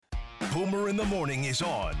Boomer in the Morning is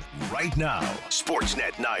on right now.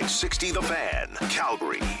 Sportsnet 960 The Fan,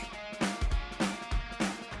 Calgary.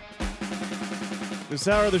 This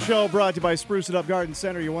hour of the show brought to you by Spruce It Up Garden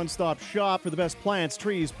Center, your one-stop shop for the best plants,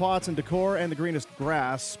 trees, pots, and decor, and the greenest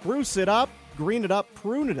grass. Spruce it up, green it up,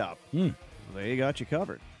 prune it up. They got you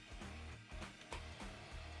covered.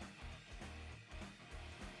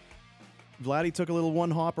 Vladdy took a little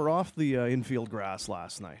one-hopper off the infield grass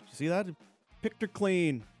last night. You see that? Picked her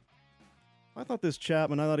clean. I thought this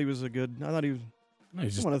Chapman, he was He's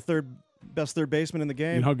one of the best third baseman in the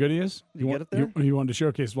game. You know how good he is? You get it there? He wanted to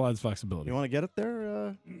showcase Vlad's flexibility. You want to get it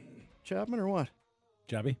there, Chapman, or what?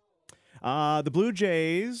 Jabby? The Blue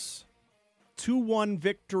Jays, 2-1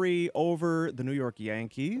 victory over the New York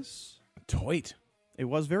Yankees. Toit. It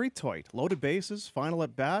was very tight. Loaded bases, final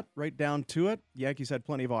at bat, right down to it. Yankees had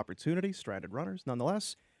plenty of opportunity, stranded runners.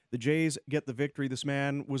 Nonetheless, the Jays get the victory. This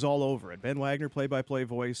man was all over it. Ben Wagner, play-by-play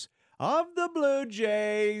voice of the Blue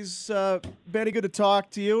Jays. Benny, good to talk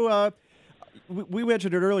to you. We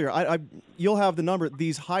mentioned it earlier. You'll have the number.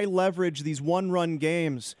 These high leverage, these one-run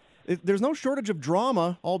games. There's no shortage of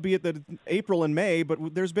drama, albeit that April and May,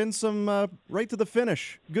 but there's been some right to the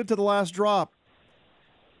finish, good to the last drop.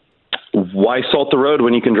 Why salt the road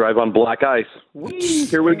when you can drive on black ice? Whee,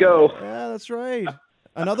 here we go. Yeah, that's right.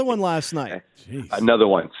 Another one last night. Jeez. Another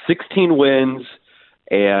one. 16 wins.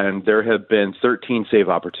 And there have been 13 save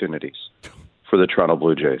opportunities for the Toronto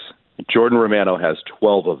Blue Jays. Jordan Romano has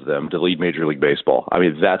 12 of them to lead Major League Baseball. I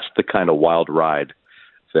mean, that's the kind of wild ride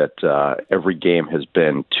that every game has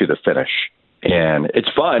been to the finish. And it's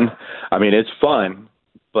fun. I mean, it's fun,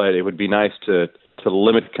 but it would be nice to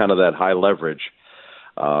limit kind of that high leverage.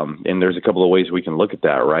 And there's a couple of ways we can look at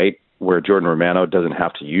that, right? Where Jordan Romano doesn't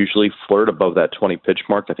have to usually flirt above that 20-pitch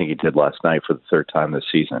mark. I think he did last night for the third time this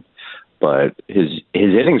season. But his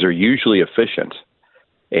innings are usually efficient,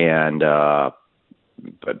 and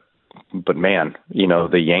but man, you know,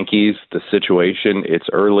 the Yankees, the situation, it's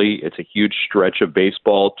early, it's a huge stretch of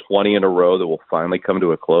baseball, 20 in a row that will finally come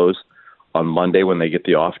to a close on Monday when they get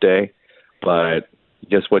the off day. But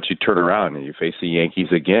guess what? You turn around and you face the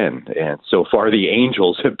Yankees again, and so far the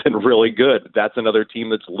Angels have been really good. That's another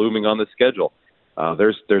team that's looming on the schedule.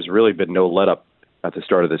 There's really been no let up at the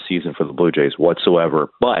start of the season for the Blue Jays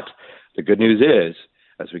whatsoever, but the good news is,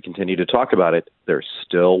 as we continue to talk about it, they're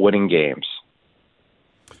still winning games.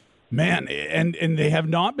 Man, and they have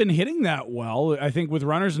not been hitting that well. I think with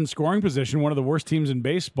runners in scoring position, one of the worst teams in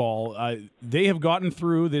baseball, they have gotten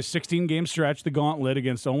through this 16-game stretch, the gauntlet,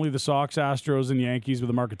 against only the Sox, Astros, and Yankees with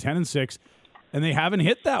a mark of 10-6, and they haven't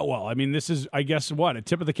hit that well. I mean, this is, I guess, a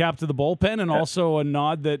tip of the cap to the bullpen, and also a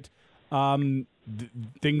nod that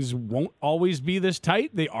things won't always be this tight.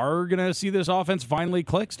 They are going to see this offense finally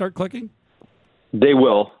start clicking. They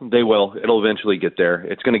will. It'll eventually get there.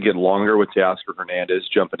 It's going to get longer with Teoscar Hernandez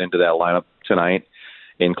jumping into that lineup tonight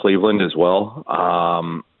in Cleveland as well.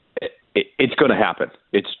 It's going to happen.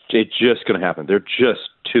 It's just going to happen. They're just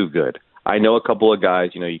too good. I know a couple of guys,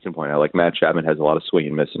 you can point out, like Matt Chapman has a lot of swing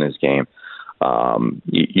and miss in his game.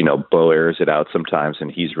 Bo airs it out sometimes,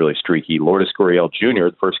 and he's really streaky. Lourdes Gurriel Jr.,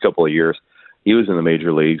 the first couple of years, he was in the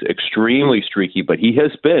major leagues, extremely streaky, but he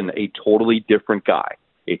has been a totally different guy.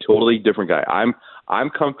 I'm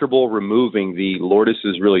comfortable removing the Lourdes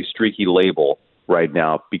is really streaky label right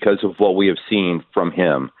now because of what we have seen from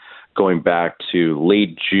him going back to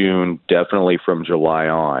late June, definitely from July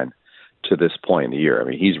on to this point in the year. I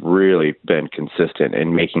mean, he's really been consistent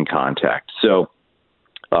in making contact. So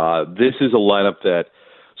this is a lineup that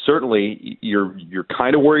certainly you're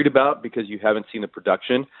kind of worried about because you haven't seen the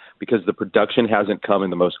production, because the production hasn't come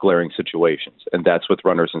in the most glaring situations, and that's with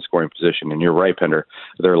runners in scoring position. And you're right, Pender,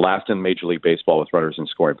 they're last in Major League Baseball with runners in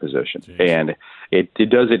scoring position. Jeez. And it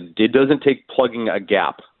doesn't take plugging a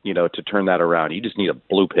gap, to turn that around. You just need a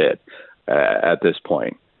bloop hit at this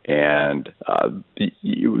point. And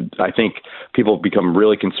I think people become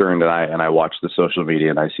really concerned, and I watch the social media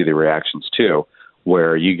and I see the reactions too,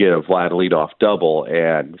 where you get a Vlad leadoff double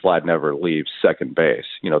and Vlad never leaves second base.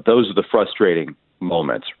 Those are the frustrating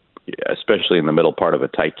moments, especially in the middle part of a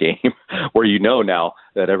tight game where now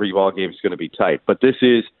that every ball game is going to be tight. But this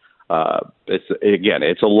is,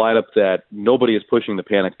 it's a lineup that nobody is pushing the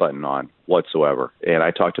panic button on whatsoever. And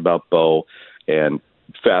I talked about Bo and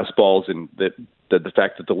fastballs and the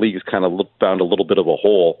fact that the league has kind of found a little bit of a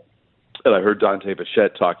hole. And I heard Dante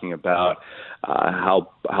Bichette talking about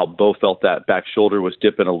how Bo felt that back shoulder was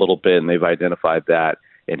dipping a little bit, and they've identified that.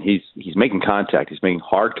 And he's making contact. He's making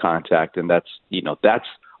hard contact, and that's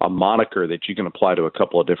a moniker that you can apply to a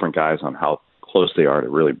couple of different guys on how close they are to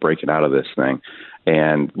really breaking out of this thing.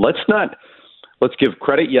 And let's not let's give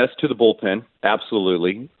credit, yes, to the bullpen.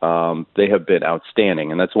 Absolutely. They have been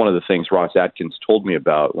outstanding. And that's one of the things Ross Atkins told me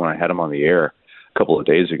about when I had him on the air a couple of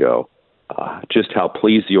days ago, just how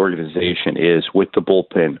pleased the organization is with the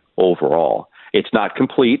bullpen overall. It's not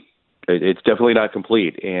complete. It's definitely not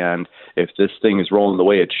complete. And if this thing is rolling the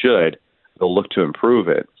way it should, they'll look to improve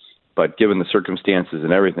it. But given the circumstances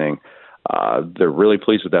and everything, they're really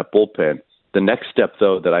pleased with that bullpen. The next step,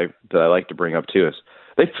 though, that I like to bring up too is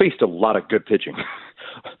they've faced a lot of good pitching.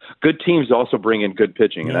 Good teams also bring in good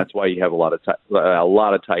pitching, and that's why you have a lot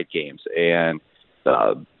of tight games. And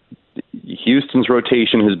Houston's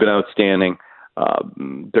rotation has been outstanding.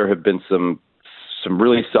 There have been some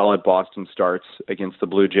really solid Boston starts against the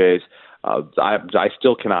Blue Jays. I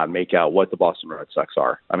still cannot make out what the Boston Red Sox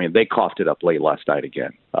are. I mean, they coughed it up late last night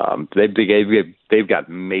again. They've got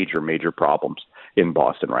major problems in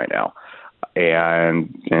Boston right now,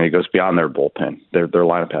 and it goes beyond their bullpen. Their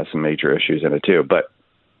lineup has some major issues in it too. But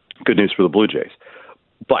good news for the Blue Jays.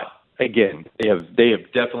 But again, they have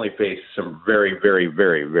definitely faced some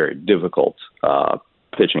very difficult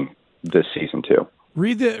pitching this season too.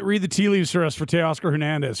 Read the tea leaves for us for Teoscar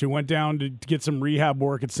Hernandez, who went down to get some rehab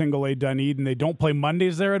work at Single A Dunedin. They don't play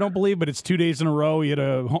Mondays there, I don't believe, but it's 2 days in a row. He had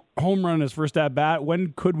a home run his first at bat.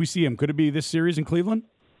 When could we see him? Could it be this series in Cleveland?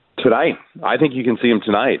 Tonight. I think you can see him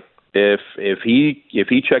tonight. If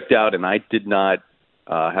he checked out, and I did not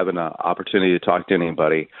have an opportunity to talk to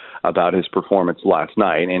anybody about his performance last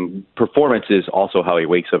night, and performance is also how he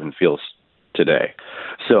wakes up and feels today.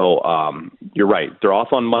 So you're right. They're off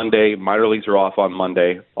on Monday. Minor leagues are off on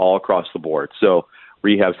Monday all across the board. So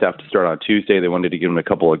rehabs have to start on Tuesday. They wanted to give him a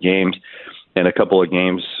couple of games. And a couple of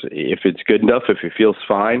games, if it's good enough, if he feels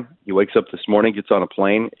fine, he wakes up this morning, gets on a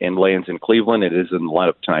plane, and lands in Cleveland. It is in the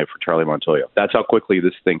lineup tonight for Charlie Montoyo. That's how quickly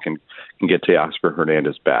this thing can get Teoscar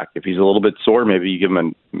Hernandez back. If he's a little bit sore, maybe you give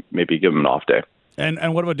him an off day.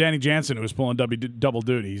 And what about Danny Jansen, who was pulling double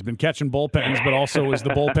duty? He's been catching bullpens, but also is the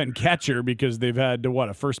bullpen catcher because they've had,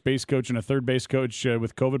 a first base coach and a third base coach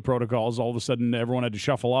with COVID protocols. All of a sudden, everyone had to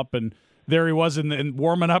shuffle up, and there he was in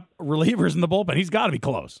warming up relievers in the bullpen. He's got to be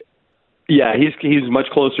close. Yeah, he's much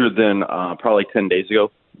closer than probably 10 days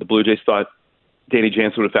ago. The Blue Jays thought Danny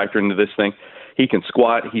Jansen would factor into this thing. He can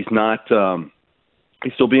squat. He's not.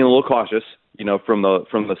 He's still being a little cautious, from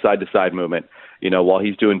the side to side movement. While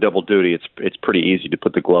he's doing double duty, it's pretty easy to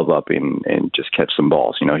put the glove up and just catch some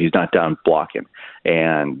balls. He's not down blocking.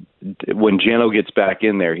 And when Jano gets back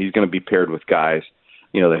in there, he's going to be paired with guys,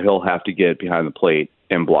 that he'll have to get behind the plate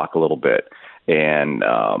and block a little bit. And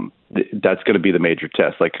that's going to be the major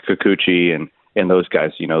test, like Kikuchi and those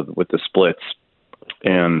guys, with the splits.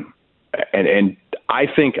 And I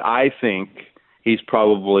think he's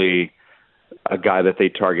probably a guy that they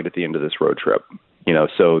target at the end of this road trip.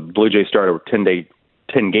 So Blue Jays started a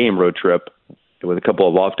 10-game road trip with a couple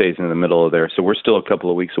of off days in the middle of there. So we're still a couple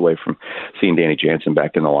of weeks away from seeing Danny Jansen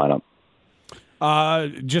back in the lineup.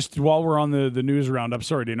 Just while we're on the news roundup,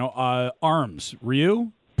 sorry, Dino, arms,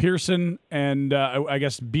 Ryu, Pearson, and I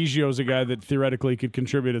guess Biggio's a guy that theoretically could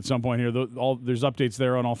contribute at some point here. There's updates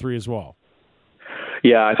there on all three as well.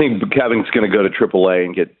 Yeah, I think Kevin's going to go to AAA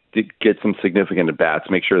and get some significant at-bats,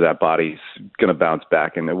 make sure that body's going to bounce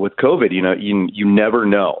back. And with COVID, you never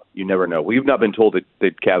know. You never know. We've not been told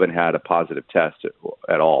that Kevin had a positive test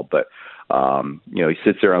at all, but he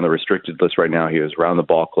sits there on the restricted list right now. He was around the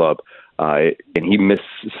ball club, and he missed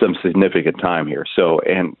some significant time here. So,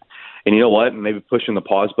 and you know what? Maybe pushing the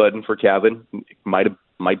pause button for Kevin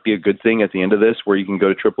might be a good thing at the end of this, where you can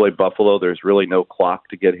go to AAA Buffalo. There's really no clock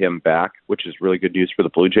to get him back, which is really good news for the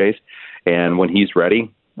Blue Jays. And when he's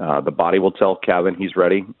ready, the body will tell Kevin he's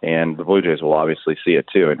ready, and the Blue Jays will obviously see it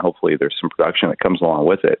too. And hopefully there's some production that comes along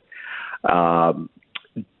with it.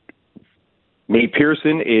 Nate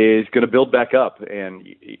Pearson is going to build back up. And,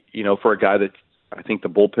 for a guy that I think the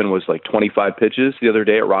bullpen was like 25 pitches the other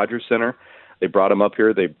day at Rogers Center, they brought him up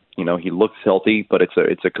here. He looks healthy, but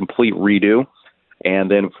it's a complete redo.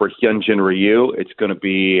 And then for Hyunjin Ryu, it's going to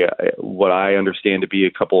be what I understand to be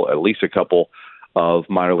at least a couple of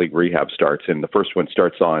minor league rehab starts. And the first one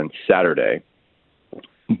starts on Saturday.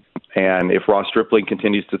 And if Ross Stripling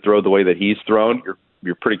continues to throw the way that he's thrown,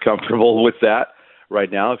 you're pretty comfortable with that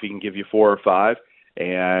right now, if he can give you 4 or 5.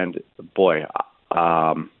 And boy,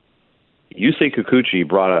 Yusei Kikuchi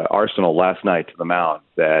brought an arsenal last night to the mound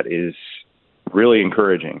that is really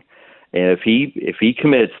encouraging. And if he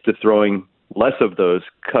commits to throwing less of those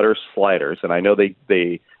cutter sliders, and I know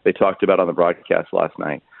they talked about on the broadcast last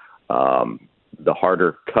night, the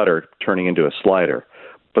harder cutter turning into a slider,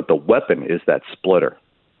 but the weapon is that splitter.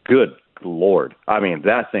 Good Lord. I mean,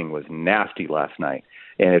 that thing was nasty last night.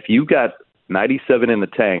 And if you got 97 in the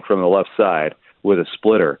tank from the left side with a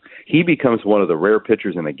splitter, he becomes one of the rare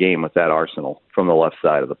pitchers in the game with that arsenal from the left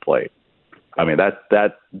side of the plate. I mean,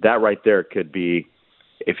 that right there could be,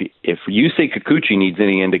 if Yusei Kikuchi needs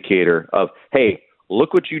any indicator of, hey,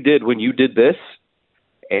 look what you did when you did this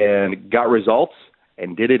and got results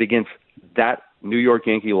and did it against that New York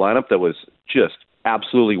Yankee lineup that was just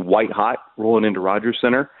absolutely white hot rolling into Rogers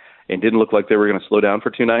Center and didn't look like they were going to slow down for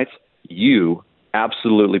 2 nights, you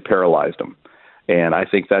absolutely paralyzed them. And I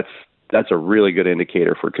think that's a really good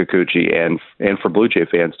indicator for Kikuchi and for Blue Jay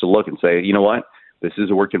fans to look and say, you know what, this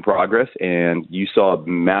is a work in progress. And you saw a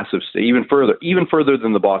massive, even further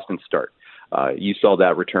than the Boston start. You saw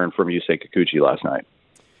that return from Yusei Kikuchi last night.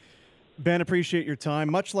 Ben, appreciate your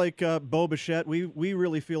time. Much like Bo Bichette, we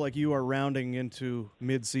really feel like you are rounding into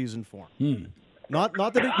mid-season form. Not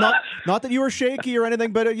that you were shaky or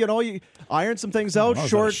anything, but you ironed some things out.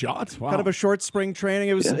 Short shot. Wow. Kind of a short spring training.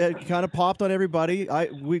 It was it kind of popped on everybody.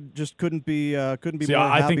 We just couldn't be more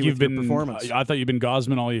happy with your performance. I thought you've been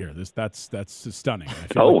Gosman all year. That's stunning. I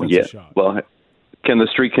feel like that's a shot. Well, can the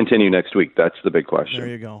streak continue next week? That's the big question. There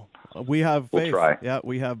you go. We have faith. We'll try. Yeah,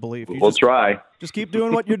 we have belief. We'll try. Just keep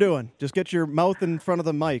doing what you're doing. Just get your mouth in front of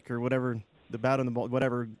the mic or whatever, the bat on the ball,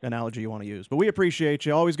 whatever analogy you want to use. But we appreciate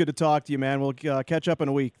you. Always good to talk to you, man. We'll catch up in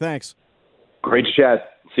a week. Thanks. Great to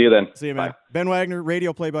chat. See you then. See you, man. Bye. Ben Wagner,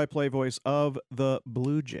 radio play-by-play voice of the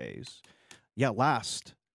Blue Jays. Yeah,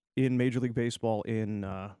 last in Major League Baseball in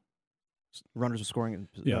runners of scoring.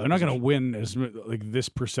 Yeah, they're not going to win as this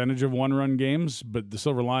percentage of one-run games, but the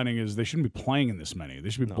silver lining is they shouldn't be playing in this many. They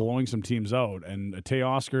should be blowing some teams out. And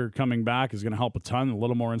Teoscar coming back is going to help a ton. A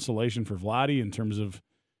little more insulation for Vladdy in terms of,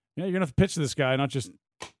 you're going to have to pitch this guy, not just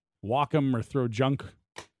walk him or throw junk,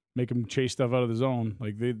 make him chase stuff out of the zone.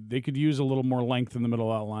 Like they could use a little more length in the middle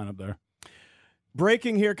of that lineup there.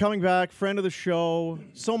 Breaking here, coming back, friend of the show.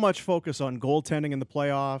 So much focus on goaltending in the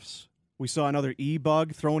playoffs. We saw another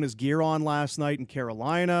E-Bug throwing his gear on last night in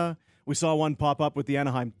Carolina. We saw one pop up with the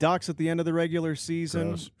Anaheim Ducks at the end of the regular season.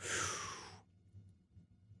 Gross.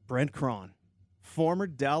 Brent Cron, former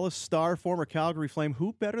Dallas Star, former Calgary Flame.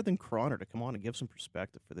 Who better than Croner to come on and give some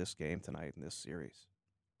perspective for this game tonight in this series?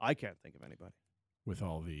 I can't think of anybody. With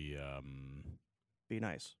all the... Be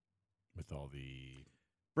nice. With all the...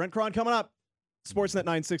 Brent Cron coming up. Sportsnet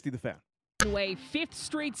 960, The Fan. Way 5th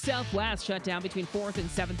Street Southwest shut down between 4th and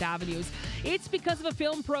 7th Avenues. It's because of a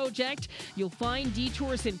film project. You'll find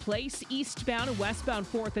detours in place. Eastbound and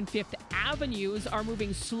westbound 4th and 5th Avenues are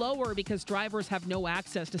moving slower because drivers have no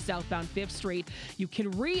access to southbound 5th Street. You can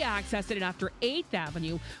re-access it after 8th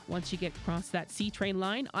Avenue once you get across that C-train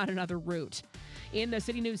line on another route. In the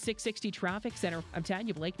City News 660 Traffic Center, I'm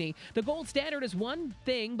Tanya Blakeney. The gold standard is one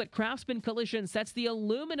thing, but Craftsman Collision sets the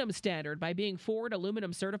aluminum standard by being Ford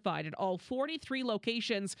Aluminum certified at all 43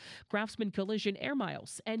 locations. Craftsman Collision, air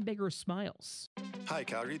miles and bigger smiles. Hi,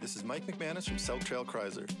 Calgary. This is Mike McManus from South Trail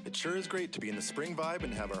Chrysler. It sure is great to be in the spring vibe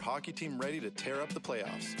and have our hockey team ready to tear up the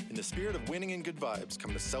playoffs. In the spirit of winning and good vibes,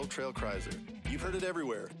 come to South Trail Chrysler. You've heard it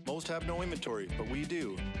everywhere. Most have no inventory, but we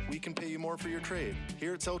do. We can pay you more for your trade.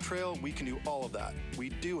 Here at South Trail, we can do all of that. We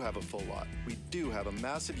do have a full lot. We do have a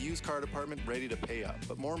massive used car department ready to pay up.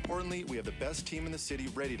 But more importantly, we have the best team in the city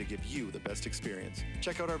ready to give you the best experience.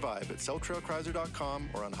 Check out our vibe at SouthTrailChrysler.com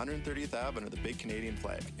or on 130th Ave under the big Canadian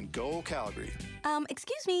flag. And go Calgary.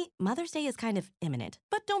 Excuse me, Mother's Day is kind of imminent.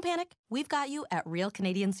 But don't panic. We've got you at Real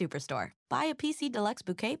Canadian Superstore. Buy a PC Deluxe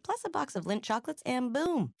bouquet plus a box of Lindt chocolates and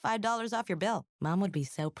boom, $5 off your bill. Mom would be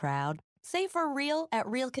so proud. Save for real at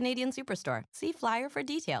Real Canadian Superstore. See flyer for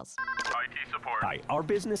details. IT support. Hi, our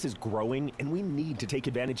business is growing and we need to take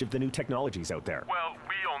advantage of the new technologies out there. Well,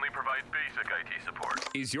 we only provide basic IT support.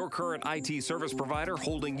 Is your current IT service provider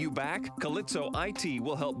holding you back? Calypso IT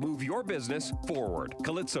will help move your business forward.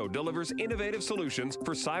 Calypso delivers innovative solutions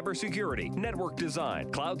for cybersecurity, network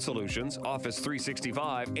design, cloud solutions, Office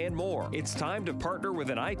 365, and more. It's time to partner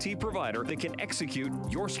with an IT provider that can execute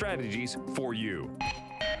your strategies for you.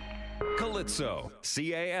 Calypso,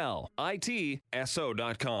 CALITSO.com.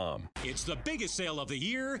 It's the biggest sale of the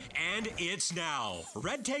year, and it's now.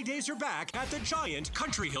 Red Tag Days are back at the giant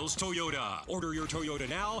Country Hills Toyota. Order your Toyota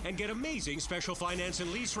now and get amazing special finance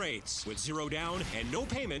and lease rates with 0 down and no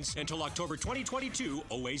payments until October 2022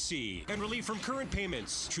 OAC. And relief from current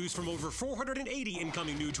payments. Choose from over 480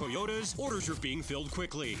 incoming new Toyotas. Orders are being filled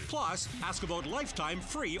quickly. Plus, ask about lifetime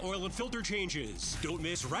free oil and filter changes. Don't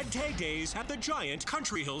miss Red Tag Days at the giant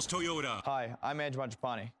Country Hills Toyota. Hi, I'm Andrew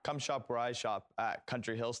Manjapani. Come shop where I shop at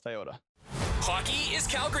Country Hills Toyota. Hockey is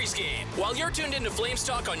Calgary's game. While you're tuned into Flames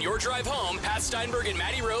Talk on your drive home, Pat Steinberg and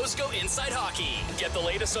Matty Rose go inside hockey. Get the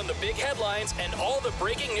latest on the big headlines and all the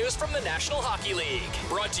breaking news from the National Hockey League.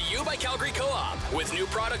 Brought to you by Calgary Co-op. With new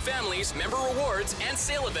product families, member rewards, and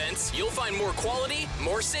sale events, you'll find more quality,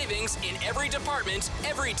 more savings in every department,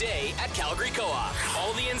 every day at Calgary Co-op.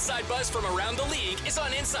 All the inside buzz from around the league is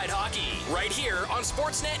on Inside Hockey, right here on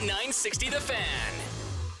Sportsnet 960 The Fan.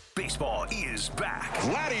 Baseball is back.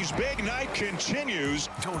 Vladdy's big night continues.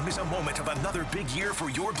 Don't miss a moment of another big year for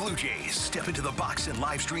your Blue Jays. Step into the box and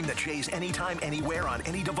live stream the Jays anytime, anywhere, on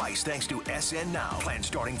any device thanks to SN Now. Plan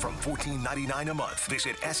starting from $14.99 a month.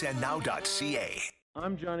 Visit snnow.ca.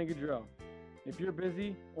 I'm Johnny Gaudreau. If you're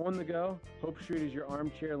busy, on the go, Hope Street is your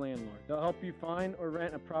armchair landlord. They'll help you find or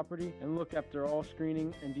rent a property and look after all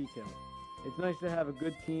screening and detailing. It's nice to have a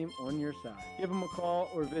good team on your side. Give them a call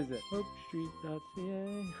or visit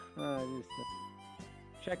hopestreet.ca.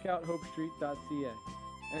 Check out hopestreet.ca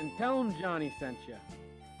and tell them Johnny sent you.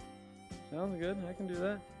 Sounds good. I can do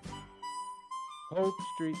that.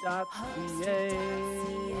 hopestreet.ca.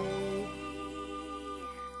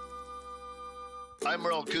 I'm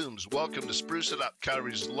Merle Coombs. Welcome to Spruce It Up,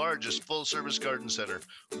 Calgary's largest full-service garden center.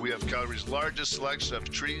 We have Calgary's largest selection of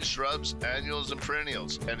trees, shrubs, annuals, and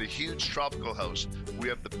perennials, and a huge tropical house. We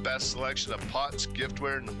have the best selection of pots,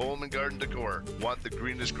 giftware, and home and garden decor. Want the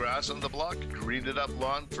greenest grass on the block? Green It Up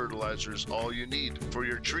Lawn Fertilizer is all you need. For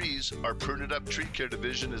your trees, our Prune It Up Tree Care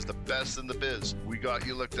division is the best in the biz. We got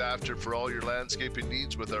you looked after for all your landscaping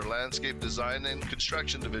needs with our landscape design and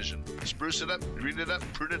construction division. Spruce It Up, Green It Up,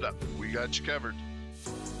 Prune It Up. We got you covered.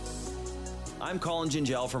 I'm Colin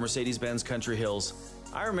Gingell from Mercedes-Benz Country Hills.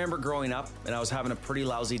 I remember growing up and I was having a pretty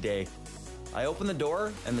lousy day. I opened the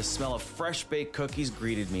door and the smell of fresh baked cookies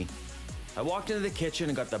greeted me. I walked into the kitchen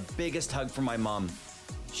and got the biggest hug from my mom.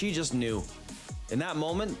 She just knew. In that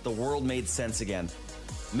moment, the world made sense again.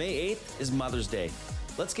 May 8th is Mother's Day.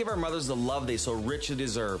 Let's give our mothers the love they so richly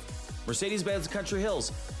deserve. Mercedes-Benz Country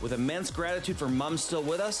Hills, with immense gratitude for moms still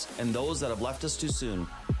with us and those that have left us too soon.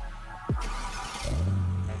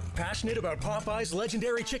 Passionate about Popeye's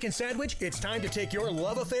legendary chicken sandwich? It's time to take your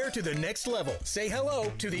love affair to the next level. Say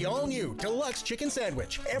hello to the all-new Deluxe Chicken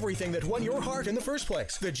Sandwich. Everything that won your heart in the first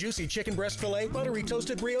place. The juicy chicken breast filet, buttery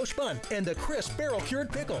toasted brioche bun, and the crisp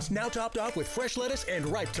barrel-cured pickles, now topped off with fresh lettuce and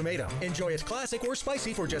ripe tomato. Enjoy it classic or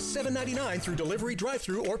spicy for just $7.99 through delivery,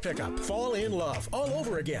 drive-thru, or pickup. Fall in love all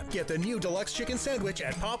over again. Get the new Deluxe Chicken Sandwich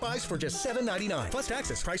at Popeye's for just $7.99. Plus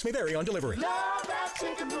taxes. Price may vary on delivery. Love that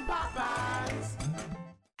chicken from Popeyes.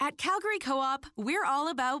 At Calgary Co-op, we're all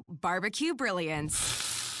about barbecue brilliance.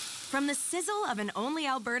 From the sizzle of an Only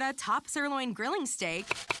Alberta top sirloin grilling steak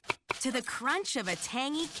to the crunch of a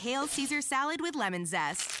tangy kale Caesar salad with lemon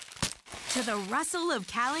zest to the rustle of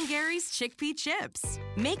Cal & Gary's chickpea chips.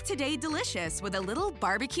 Make today delicious with a little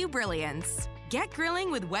barbecue brilliance. Get grilling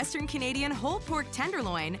with Western Canadian whole pork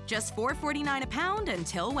tenderloin, just $4.49 a pound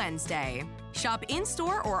until Wednesday. Shop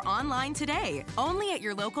in-store or online today, only at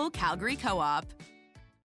your local Calgary Co-op.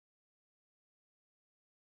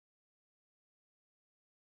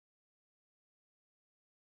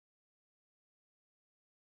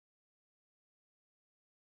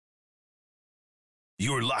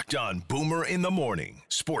 You're locked on Boomer in the Morning.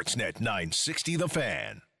 Sportsnet 960 The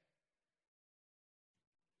Fan.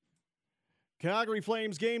 Calgary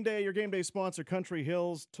Flames game day. Your game day sponsor, Country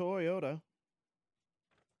Hills Toyota.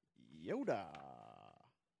 Yoda.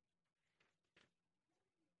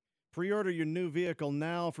 Pre-order your new vehicle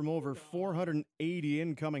now from over 480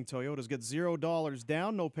 incoming Toyotas. Get $0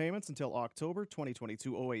 down, no payments until October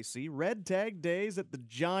 2022 OAC. Red tag days at the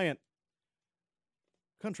Giant.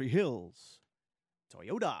 Country Hills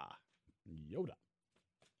Toyota. Yoda.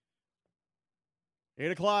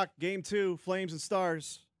 8 o'clock, game 2, Flames and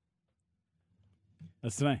Stars.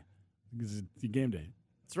 That's tonight. It's the game day.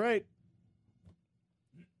 That's right.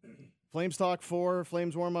 Flames talk 4,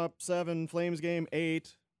 Flames warm up 7, Flames game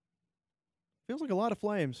 8. Feels like a lot of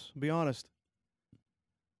Flames, to be honest.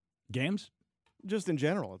 Games? Just in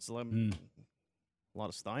general. It's a lot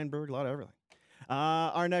of Steinberg, a lot of everything.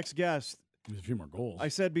 Our next guest. There's a few more goals. I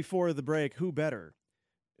said before the break, who better?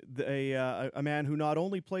 A man who not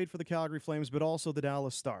only played for the Calgary Flames, but also the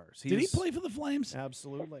Dallas Stars. Did he play for the Flames?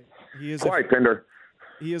 Absolutely. He is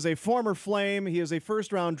He is a former Flame. He is a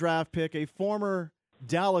first-round draft pick, a former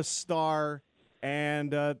Dallas Star, and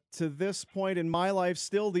to this point in my life,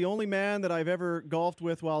 still the only man that I've ever golfed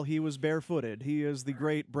with while he was barefooted. He is the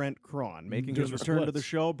great Brent Cron, making his return to the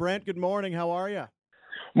show. Brent, good morning. How are you?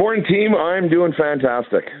 Morning, team. I'm doing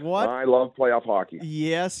fantastic. What? I love playoff hockey.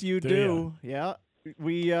 Yes, you do. Yeah.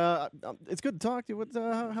 We it's good to talk to you. What,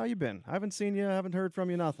 how you been? I haven't seen you. I haven't heard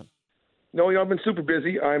from you. Nothing. No, I've been super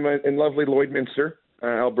busy. I'm in lovely Lloydminster,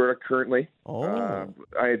 Alberta currently. Oh.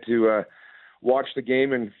 I had to watch the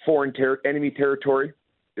game in enemy territory,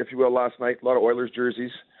 if you will, last night. A lot of Oilers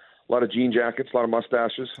jerseys, a lot of jean jackets, a lot of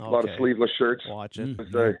mustaches, a lot of sleeveless shirts. Watch it.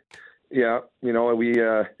 Yeah, we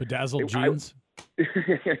bedazzled jeans.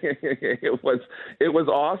 It was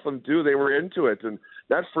awesome too. They were into it, and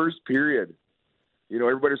that first period,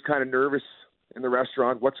 everybody was kind of nervous in the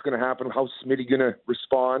restaurant. What's going to happen? How's Smitty going to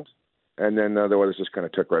respond? And then the Oilers just kind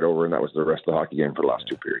of took right over, and that was the rest of the hockey game for the last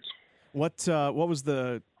 2 periods. What was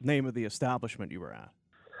the name of the establishment you were at?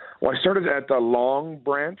 Well, I started at the Long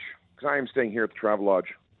Branch, because I am staying here at the Travelodge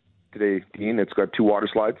today, Dean. It's got 2 water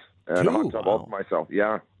slides and a hot tub all for myself.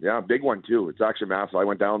 Yeah, big one too. It's actually massive. I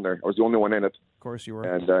went down there. I was the only one in it. Of course you were.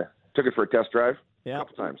 And took it for a test drive a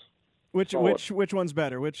couple times. Which one's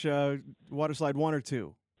better? Which water slide, 1 or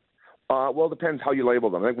 2? Well, it depends how you label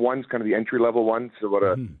them. I think one's kind of the entry-level one. So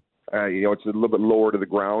it's a little bit lower to the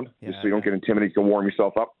ground, just so you don't get intimidated. You can warm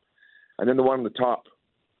yourself up. And then the one on the top,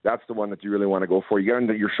 that's the one that you really want to go for. You get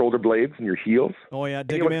under your shoulder blades and your heels. Oh, yeah,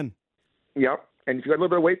 dig them in. Yep. And if you got a little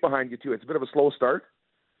bit of weight behind you, too, it's a bit of a slow start,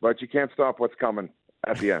 but you can't stop what's coming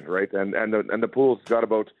at the end, right? And the pool's got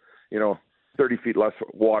about, 30 feet less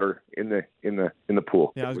water in the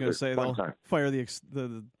pool. Yeah, I was going to say they'll fire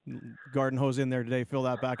the garden hose in there today, fill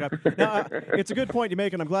that back up. Now, it's a good point you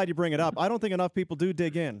make, and I'm glad you bring it up. I don't think enough people do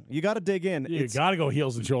dig in. You got to dig in. You got to go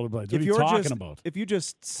heels and shoulder blades. What are you talking about? If you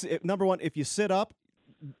just number one, if you sit up,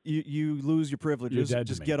 you lose your privileges.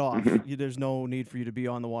 Just get off. There's no need for you to be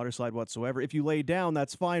on the water slide whatsoever. If you lay down,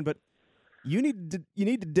 that's fine, but you need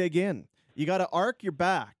to dig in. You got to arc your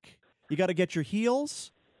back. You got to get your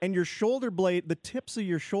heels and your shoulder blade, the tips of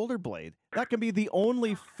your shoulder blade. That can be the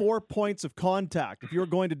only 4 points of contact if you're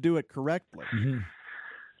going to do it correctly. Mm-hmm.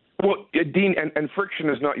 Well, Dean, and friction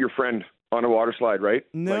is not your friend on a water slide, right?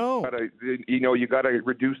 No. You got to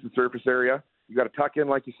reduce the surface area. You got to tuck in,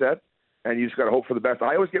 like you said, and you just got to hope for the best.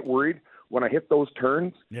 I always get worried when I hit those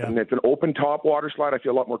turns, and it's an open top water slide. I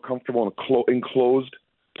feel a lot more comfortable in an enclosed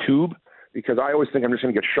tube, because I always think I'm just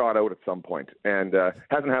going to get shot out at some point, and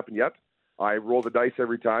hasn't happened yet. I roll the dice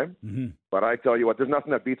every time, but I tell you what, there's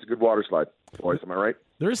nothing that beats a good water slide, boys. Am I right?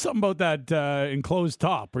 There is something about that enclosed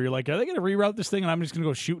top where you're like, are they going to reroute this thing and I'm just going to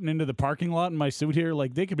go shooting into the parking lot in my suit here?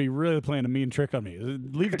 Like, they could be really playing a mean trick on me.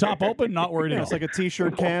 Leave the top open, not worried enough. It's like a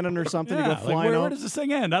T-shirt cannon or something to go flying where does this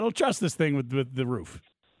thing end? I don't trust this thing with the roof.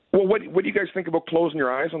 Well, what do you guys think about closing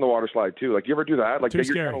your eyes on the water slide, too? Like, you ever do that? Like, you're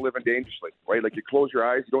kind of living dangerously, right? Like, you close your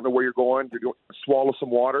eyes, you don't know where you're going, you're going to swallow some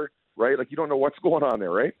water, right? Like, you don't know what's going on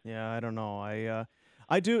there, right? Yeah, I don't know.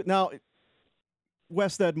 I do now.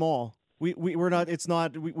 West Ed Mall. We're not. It's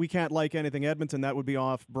not. We can't like anything Edmonton. That would be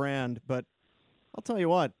off brand. But I'll tell you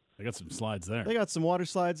what. They got some slides there. They got some water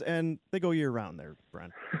slides, and they go year round there,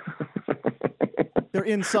 Brent. They're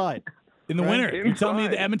inside. In the winter. You tell me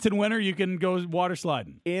the Edmonton winter, you can go water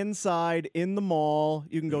sliding. Inside, in the mall.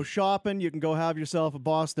 You can go shopping. You can go have yourself a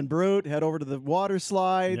Boston Brute. Head over to the water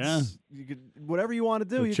slides. Yeah. You could, whatever you want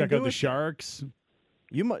to do. You check can out do the it. Sharks.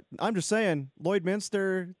 I'm just saying,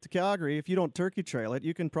 Lloydminster to Calgary, if you don't turkey trail it,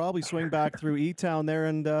 you can probably swing back through E-Town there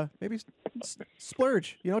and maybe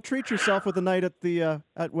splurge. Treat yourself with a night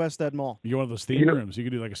at West Ed Mall. You go one of those theme rooms. You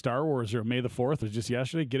could do like a Star Wars or May the 4th or just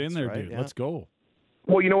yesterday. Get in there, right, dude. yeah. Let's go.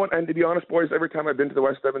 Well, you know what? And to be honest, boys, every time I've been to the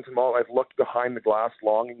West Edmonton Mall, I've looked behind the glass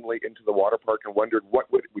longingly into the water park and wondered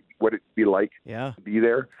what would it be like to be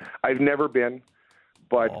there. I've never been.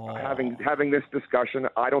 But having this discussion,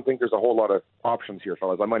 I don't think there's a whole lot of options here,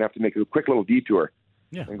 fellas. I might have to make a quick little detour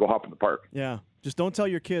and go hop in the park. Yeah. Just don't tell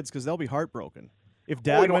your kids because they'll be heartbroken. If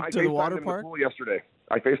Dad went to the water park.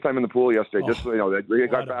 I FaceTime in the pool yesterday. Just so you know, they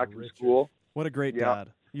got back from school. What a great dad.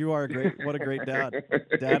 You are what a great dad.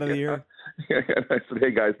 Dad of the year. I said,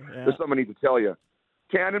 hey, guys, there's something I need to tell you.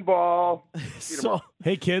 Cannonball.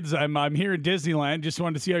 Hey, kids, I'm here in Disneyland. Just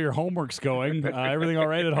wanted to see how your homework's going. Everything all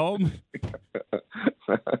right at home?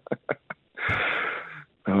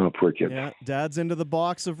 Oh, poor kid. Yeah, Dad's into the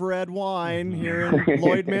box of red wine here in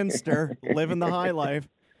Lloydminster, living the high life.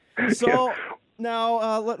 So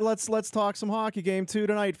now let's talk some hockey. Game 2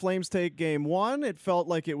 tonight. Flames take game 1. It felt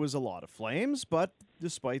like it was a lot of Flames, but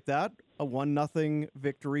despite that, a 1-0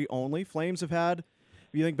 victory only. Flames have had, if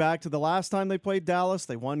you think back to the last time they played Dallas,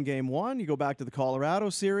 they won game 1. You go back to the Colorado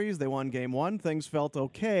series, they won game 1. Things felt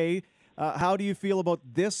okay. How do you feel about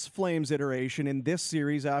this Flames iteration in this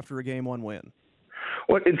series after a game 1 win?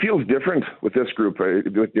 Well, it feels different with this group,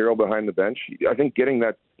 with Darryl behind the bench. I think getting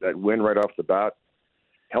that win right off the bat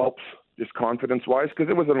helps just confidence-wise, because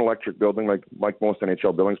it was an electric building like most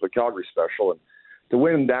NHL buildings, but Calgary's special. And to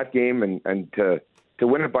win that game and to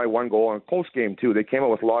win it by 1 goal, and close game too, they came out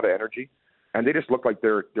with a lot of energy. and they just look like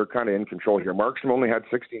they're kind of in control here. Markstrom only had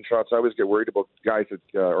 16 shots. I always get worried about guys that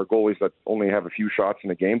or goalies that only have a few shots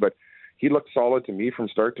in a game, but he looked solid to me from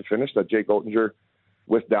start to finish. That Jake Oettinger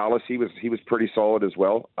with Dallas, he was pretty solid as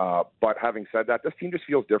well. But having said that, this team just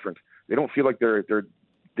feels different. They don't feel like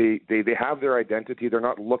they have their identity. They're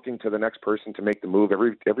not looking to the next person to make the move.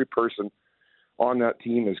 Every person on that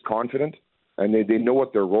team is confident, and they know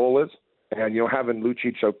what their role is. And, having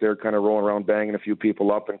Lucic out there kind of rolling around, banging a few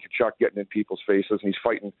people up, and Tkachuk getting in people's faces, and he's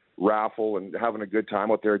fighting Raffle and having a good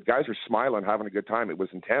time out there. Guys are smiling, having a good time. It was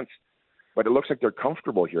intense. But it looks like they're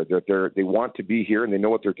comfortable here. They want to be here, and they know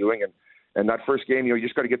what they're doing. And that first game, you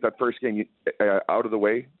just got to get that first game out of the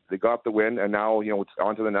way. They got the win, and now, it's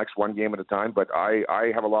on to the next, one game at a time. But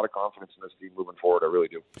I have a lot of confidence in this team moving forward. I really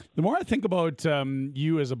do. The more I think about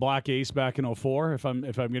you as a Black Ace back in 2004, if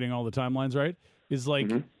I'm getting all the timelines right, is like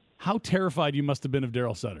how terrified you must have been of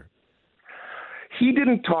Daryl Sutter. He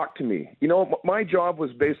didn't talk to me. My job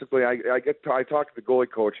was basically I talked to the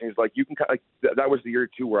goalie coach, and he's like, you can. That was the year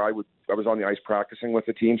too where I was on the ice practicing with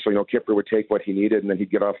the team. So Kipper would take what he needed, and then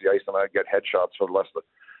he'd get off the ice, and I'd get headshots for the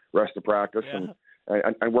rest of practice,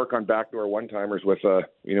 and work on backdoor one-timers with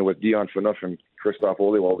with Dion Phaneuf and Christophe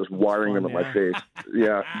Oliwald, just wiring them in my face.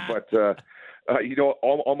 Yeah, but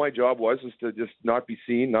all my job was to just not be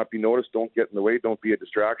seen, not be noticed, don't get in the way, don't be a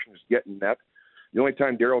distraction, just get in net. The only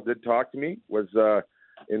time Daryl did talk to me was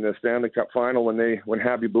in the Stanley Cup final when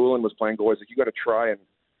Habib Boulin was playing goal. He's like, you got to try, and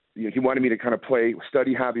he wanted me to kind of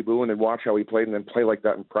study Habib Boulin and watch how he played, and then play like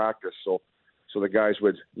that in practice. So the guys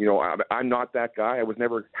would, I'm not that guy. I was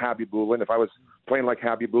never Habib Boulin. If I was playing like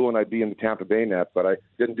Habib Boulin, I'd be in the Tampa Bay net, but I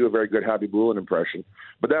didn't do a very good Habib Boulin impression.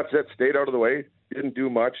 But that's it. Stayed out of the way. Didn't do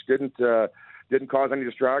much. Didn't cause any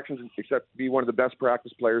distractions except be one of the best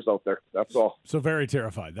practice players out there. That's all. So very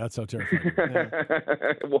terrified. That's how terrified.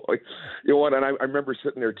 Well, you know what? And I remember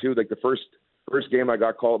sitting there too. Like the first game I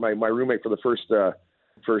got called. My roommate for the first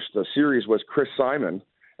series was Chris Simon,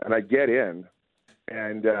 and I get in,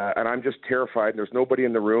 and I'm just terrified. And there's nobody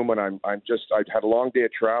in the room, and I'd had a long day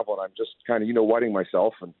of travel, and I'm just kind of wetting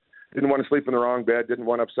myself, and didn't want to sleep in the wrong bed. Didn't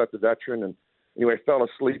want to upset the veteran, and anyway, I fell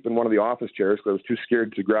asleep in one of the office chairs because I was too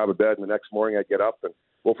scared to grab a bed. And the next morning I get up and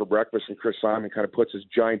go for breakfast, and Chris Simon kind of puts his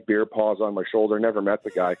giant bear paws on my shoulder. Never met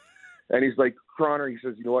the guy. And he's like, Croner, he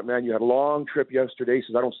says, you know what, man, you had a long trip yesterday. He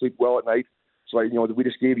says, I don't sleep well at night. So, we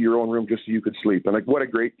just gave you your own room just so you could sleep. And, what a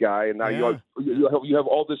great guy. And now you have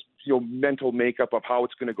all this, mental makeup of how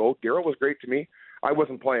it's going to go. Daryl was great to me. I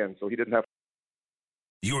wasn't playing, so he didn't have.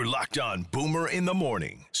 You're locked on Boomer in the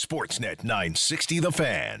Morning. Sportsnet 960 The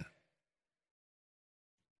Fan.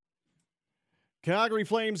 Calgary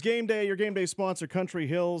Flames game day. Your game day sponsor, Country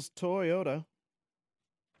Hills Toyota.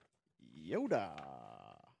 Yoda.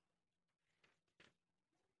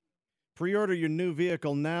 Pre-order your new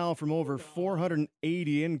vehicle now from over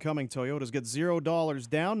 480 incoming Toyotas. Get $0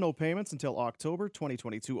 down, no payments until October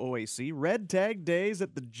 2022 OAC. Red Tag Days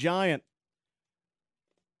at the Giant.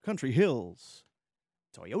 Country Hills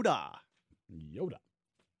Toyota. Yoda.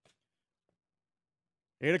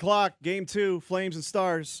 8 o'clock, game 2, Flames and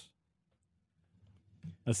Stars.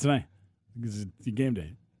 That's tonight. It's the game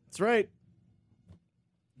day. That's right.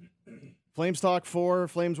 Flames talk 4,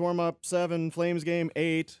 Flames warm up 7, Flames game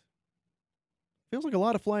 8. Feels like a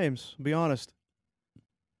lot of Flames, to be honest.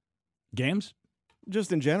 Games?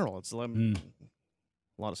 Just in general. It's a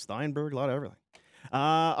lot of Steinberg, a lot of everything.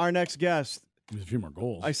 Our next guest. There's a few more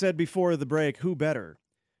goals. I said before the break, who better?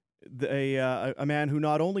 A man who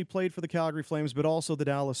not only played for the Calgary Flames, but also the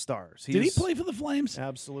Dallas Stars. Did he play for the Flames?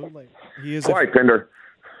 Absolutely. He is quite tender.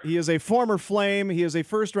 He is a former Flame. He is a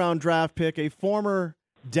first-round draft pick, a former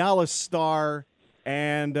Dallas Star,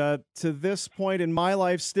 and to this point in my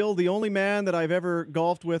life, still the only man that I've ever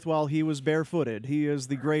golfed with while he was barefooted. He is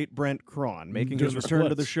the great Brent Cron, making his return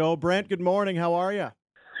to the show. Brent, good morning. How are you?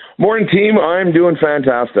 Morning, team. I'm doing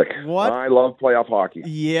fantastic. What? I love playoff hockey.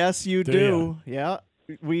 Yes, you do. Yeah.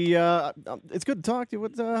 We it's good to talk to you.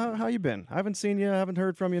 How you been? I haven't seen you. I haven't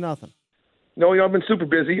heard from you. Nothing. No, I've been super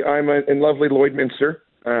busy. I'm in lovely Lloydminster,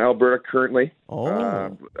 Alberta, currently.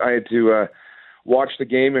 Oh. I had to watch the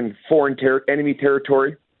game in enemy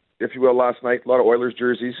territory, if you will, last night. A lot of Oilers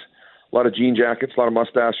jerseys, a lot of jean jackets, a lot of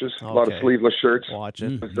mustaches, a lot of sleeveless shirts. Watch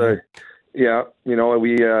it. Yeah,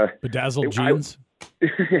 we bedazzled jeans.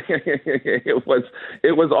 It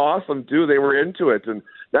was awesome too. They were into it, and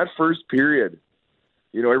that first period,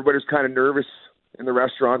 everybody was kind of nervous in the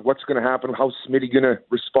restaurant. What's going to happen? How's Smitty going to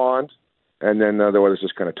respond? And then the Oilers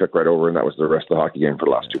just kind of took right over, and that was the rest of the hockey game for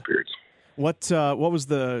the last 2 periods. What was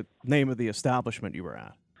the name of the establishment you were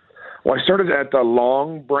at? Well, I started at the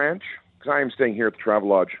Long Branch because I am staying here at the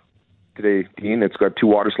Travelodge today, Dean. It's got 2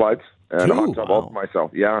 water slides. and a hot tub all for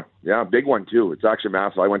myself. Yeah, big one too. It's actually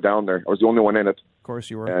massive. I went down there. I was the only one in it. Of course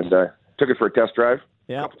you were. And took it for a test drive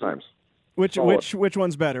a couple times. Which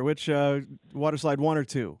one's better? Which water slide, 1 or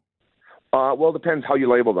 2? Well, it depends how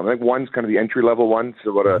you label them. I think one's kind of the entry level one,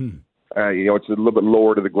 so about it's a little bit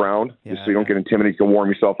lower to the ground, just so you don't get intimidated. You can warm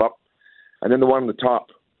yourself up. And then the one on the top,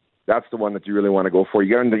 that's the one that you really want to go for. You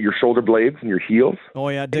get under your shoulder blades and your heels. Oh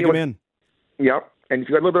yeah, dig them in. Yep, and if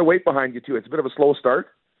you got a little bit of weight behind you too, it's a bit of a slow start,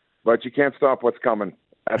 but you can't stop what's coming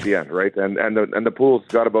at the end, right? And the pool's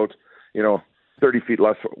got about 30 feet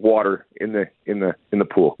less water in the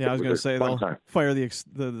pool. Yeah, I was going to say they'll fire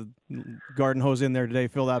the garden hose in there today,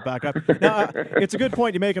 fill that back up. Now, it's a good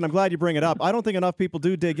point you make, and I'm glad you bring it up. I don't think enough people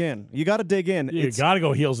do dig in. You got to dig in. You got to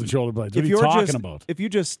go heels and shoulder blades. What are you talking about? If you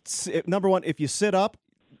just number one, if you sit up,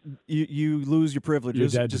 you lose your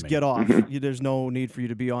privileges. Just get off. There's no need for you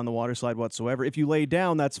to be on the water slide whatsoever. If you lay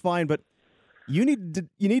down, that's fine, but you need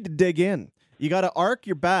to dig in. You got to arc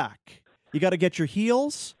your back. You got to get your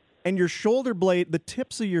heels and your shoulder blade, the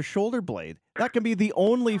tips of your shoulder blade. That can be the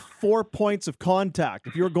only 4 points of contact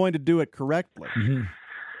if you're going to do it correctly. Mm-hmm.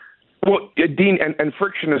 Well, Dean, and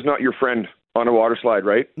friction is not your friend on a water slide,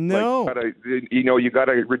 right? No. You got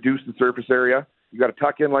to reduce the surface area. You got to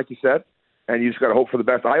tuck in, like you said, and you just got to hope for the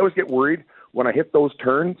best. I always get worried when I hit those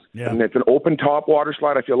turns, and it's an open top water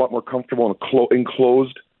slide. I feel a lot more comfortable in an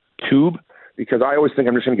enclosed tube because I always think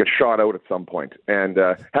I'm just going to get shot out at some point, and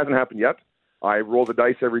hasn't happened yet. I roll the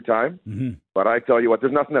dice every time, but I tell you what,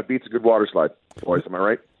 there's nothing that beats a good water slide, boys. Am I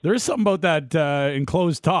right? There is something about that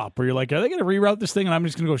enclosed top where you're like, are they going to reroute this thing and I'm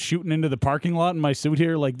just going to go shooting into the parking lot in my suit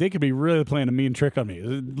here? Like, they could be really playing a mean trick on me.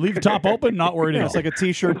 Leave the top open, not worried at all. It's like a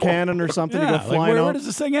T-shirt cannon or something. You go flying where does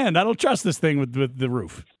this thing end? I don't trust this thing with the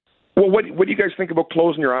roof. Well, what do you guys think about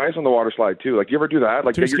closing your eyes on the water slide, too? Like, you ever do that?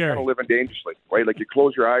 Like, Too you're scary. kind of living dangerously, right? Like, you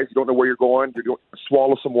close your eyes, you don't know where you're going, you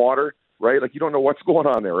swallow some water, right? Like, you don't know what's going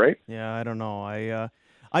on there, right? Yeah, I don't know.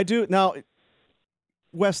 I do now.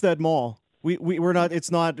 West Ed Mall. We're not. It's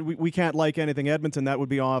not. We can't like anything Edmonton. That would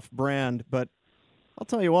be off brand. But I'll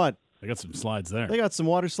tell you what. They got some slides there. They got some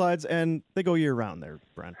water slides, and they go year round there,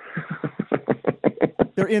 Brent.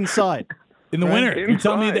 They're inside. In the winter. You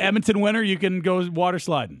tell me the Edmonton winter, you can go water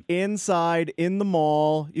sliding. Inside, in the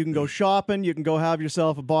mall. You can go shopping. You can go have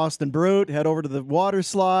yourself a Boston Brute. Head over to the water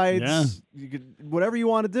slides. Yeah. You could, whatever you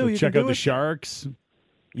want to do. Go you check can out do the it. Sharks.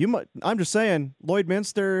 I'm just saying,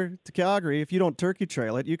 Lloydminster to Calgary, if you don't turkey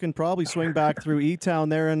trail it, you can probably swing back through E-Town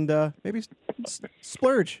there and maybe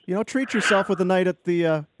splurge. Treat yourself with a night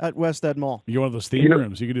at West Ed Mall. You get one of those theme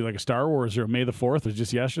rooms. You could do like a Star Wars or a May the 4th or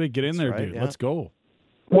just yesterday. Get in there, dude. Yeah. Let's go.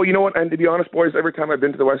 Well, you know what? And to be honest, boys, every time I've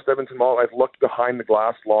been to the West Edmonton Mall, I've looked behind the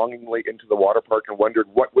glass longingly into the water park and wondered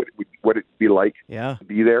what would it be like to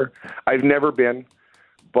be there. I've never been.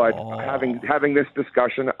 But having this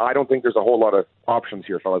discussion, I don't think there's a whole lot of options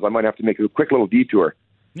here, fellas. I might have to make a quick little detour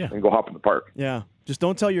and go hop in the park. Yeah. Just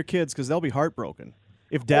don't tell your kids because they'll be heartbroken.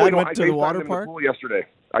 If Dad went to the water park?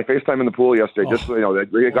 I FaceTimed in the pool yesterday just so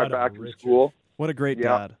they got back from school. What a great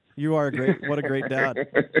dad. You are what a great dad.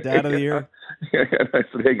 Dad of the year. I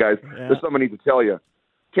said, hey, guys, there's something I need to tell you.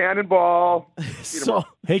 Cannonball.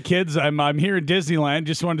 Hey, kids, I'm here at Disneyland.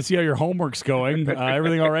 Just wanted to see how your homework's going.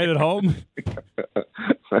 Everything all right at home?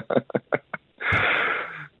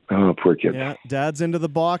 Oh, poor kid. Yeah, Dad's into the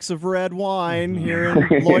box of red wine here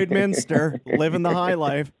in Lloydminster, living the high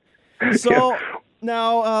life. So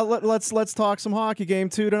now let's talk some hockey. Game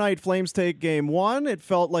 2 tonight. Flames take game 1. It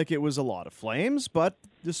felt like it was a lot of Flames, but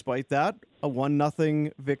despite that, a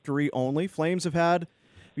 1-0 victory only. Flames have had,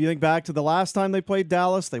 if you think back to the last time they played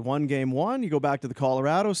Dallas, they won game 1. You go back to the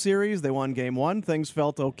Colorado series, they won game 1. Things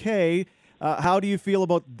felt okay. How do you feel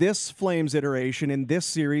about this Flames iteration in this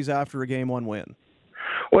series after a game 1 win?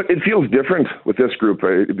 Well, it feels different with this group,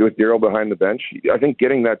 with Darryl behind the bench. I think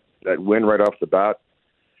getting that win right off the bat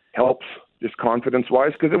helps just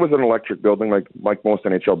confidence-wise because it was an electric building like most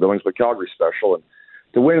NHL buildings, but Calgary's special. And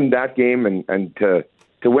to win that game and to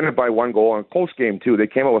win it by 1 goal, and close game too, they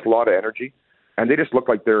came out with a lot of energy. And they just look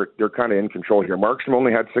like they're kind of in control here. Markstrom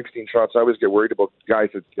only had 16 shots. I always get worried about guys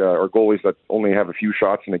or goalies that only have a few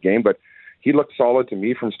shots in a game, but he looked solid to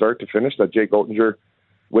me from start to finish. That Jake Oettinger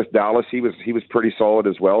with Dallas, he was pretty solid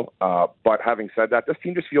as well. But having said that, this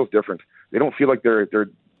team just feels different. They don't feel like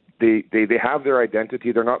they have their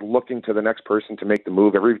identity. They're not looking to the next person to make the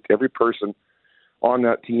move. Every person on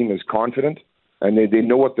that team is confident, and they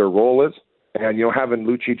know what their role is. And, having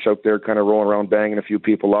Lucic out there kind of rolling around, banging a few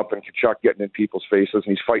people up, and Tkachuk getting in people's faces, and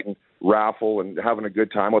he's fighting Raffle and having a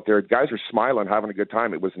good time out there. Guys are smiling, having a good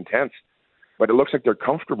time. It was intense. But it looks like they're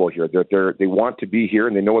comfortable here. They want to be here,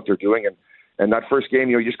 and they know what they're doing. And And that first game,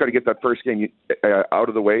 you just got to get that first game out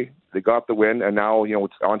of the way. They got the win, and now,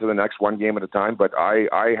 it's on to the next, one game at a time. But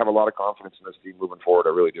I have a lot of confidence in this team moving forward.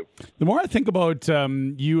 I really do. The more I think about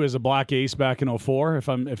you as a Black Ace back in 2004,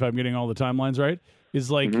 if I'm getting all the timelines right,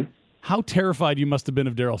 is like how terrified you must have been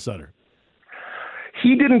of Daryl Sutter.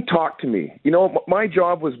 He didn't talk to me. My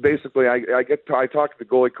job was basically I talked to the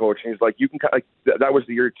goalie coach, and he's like, you can that was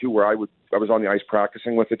the year too where I was on the ice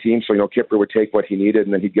practicing with the team. So Kipper would take what he needed,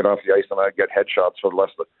 and then he'd get off the ice, and I'd get headshots for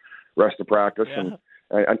the rest of practice,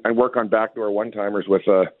 and work on backdoor one timers with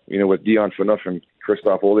with Dion Phaneuf and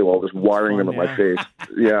Christophe Oliwald, just wiring them at my face.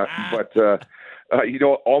 Yeah, but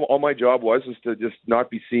all my job was to just not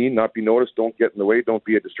be seen, not be noticed, don't get in the way, don't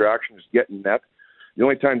be a distraction, just get in net. The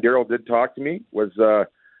only time Daryl did talk to me was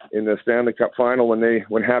in the Stanley Cup final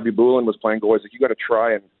when Habby Boulin was playing goal. He's like, you got to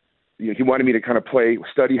try, and he wanted me to kind of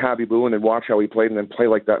study Habby Boulin and watch how he played, and then play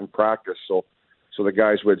like that in practice. So the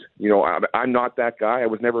guys would, I'm not that guy. I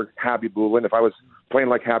was never Habby Boulin. If I was playing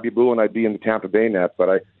like Habby Boulin, I'd be in the Tampa Bay net, but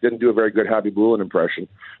I didn't do a very good Habby Boulin impression.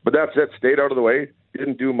 But that's it. Stayed out of the way.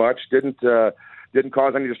 Didn't do much. Didn't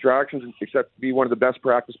cause any distractions except be one of the best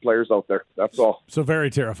practice players out there. That's all. So very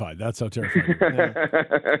terrified. That's how terrified.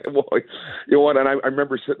 Well, you know what? And I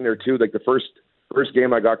remember sitting there too. Like the first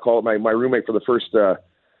game I got called. My roommate for the first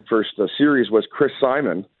series was Chris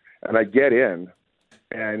Simon, and I get in,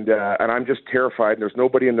 and I'm just terrified. And there's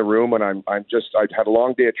nobody in the room, and I'd had a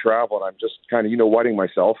long day of travel, and I'm just kind of wetting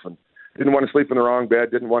myself, and didn't want to sleep in the wrong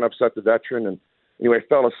bed. Didn't want to upset the veteran, and anyway, I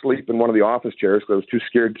fell asleep in one of the office chairs because I was too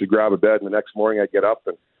scared to grab a bed. And the next morning I get up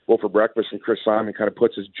and go for breakfast, and Chris Simon kind of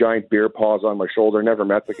puts his giant bear paws on my shoulder. Never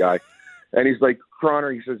met the guy. And he's like,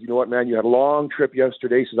 Croner, he says, you know what, man, you had a long trip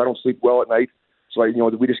yesterday. He says, I don't sleep well at night. So,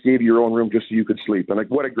 we just gave you your own room just so you could sleep. And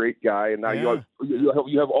what a great guy. And now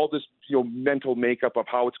you have all this, mental makeup of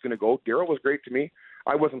how it's going to go. Daryl was great to me.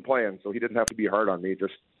 I wasn't playing, so he didn't have to be hard on me.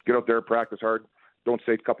 Just get out there, practice hard. Don't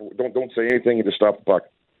say anything, and just stop the puck.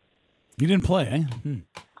 You didn't play, eh?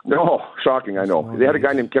 No, shocking. I know. They had a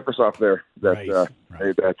guy named Kippersoff there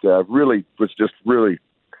that really was just really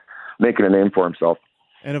making a name for himself.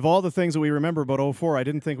 And of all the things that we remember about 2004, I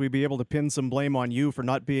didn't think we'd be able to pin some blame on you for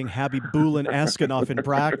not being Habby Boulin-esque enough in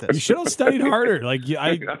practice. You should have studied harder. Like you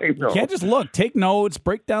can't just look, take notes,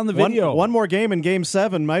 break down the video. One more game in Game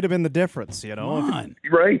 7 might have been the difference,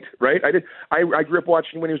 Right. I did. I grew up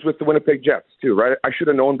watching when he was with the Winnipeg Jets too. Right. I should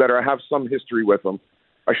have known better. I have some history with him.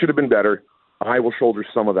 I should have been better. I will shoulder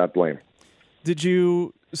some of that blame. Did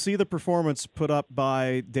you see the performance put up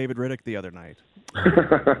by David Riddick the other night?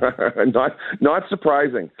 Not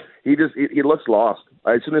surprising. He looks lost.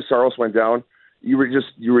 As soon as Saros went down, you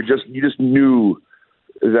just knew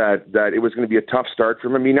that it was going to be a tough start for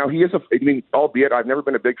him. I mean, now albeit I've never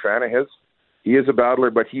been a big fan of his. He is a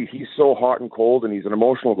battler, but he's so hot and cold, and he's an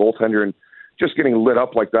emotional goaltender, and just getting lit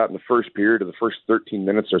up like that in the first period of the first 13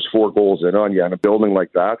 minutes, there's 4 goals in on you in a building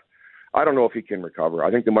like that. I don't know if he can recover.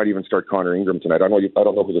 I think they might even start Connor Ingram tonight. I don't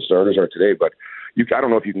know who the starters are today, but I don't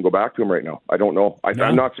know if you can go back to him right now. I don't know.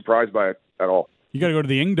 I'm not surprised by it at all. You got to go to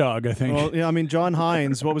the Ing Dog, I think. Well, yeah, I mean, John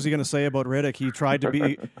Hines, what was he going to say about Riddick? He tried to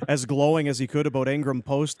be as glowing as he could about Ingram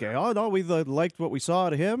post-game. Oh, no, we liked what we saw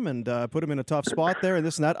out of him and put him in a tough spot there and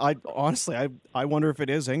this and that. I wonder if it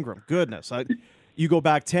is Ingram. Goodness. You go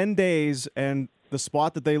back 10 days and the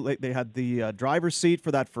spot that they had the driver's seat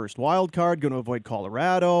for that first wild card, going to avoid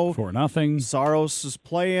Colorado. 4-0. Saros is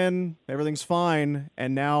playing. Everything's fine.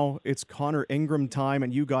 And now it's Connor Ingram time,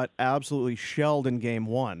 and you got absolutely shelled in Game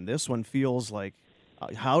 1. This one feels like,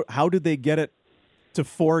 how did they get it to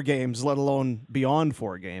 4 games, let alone beyond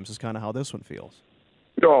 4 games, is kind of how this one feels.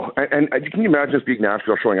 No, and can you imagine this being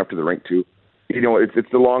Nashville showing up to the rink, too?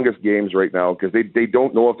 It's the longest games right now because they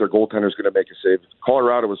don't know if their goaltender is going to make a save.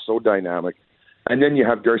 Colorado was so dynamic. And then you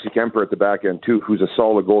have Darcy Kemper at the back end, too, who's a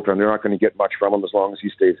solid goaltender. They're not going to get much from him as long as he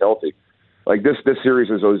stays healthy. Like, this series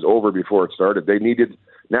is over before it started.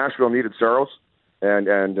 Nashville needed Saros, and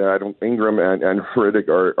Ingram and Riddick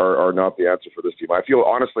are not the answer for this team. I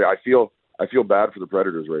feel bad for the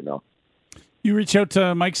Predators right now. You reach out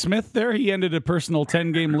to Mike Smith there. He ended a personal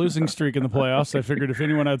 10-game losing streak in the playoffs. I figured if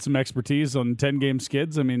anyone had some expertise on 10-game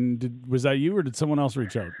skids, I mean, was that you or did someone else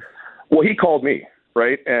reach out? Well, he called me.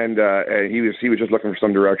 Right, and he was just looking for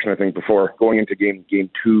some direction, I think, before going into game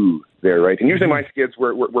 2 there, right. And usually my skids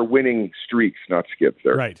were winning streaks, not skids.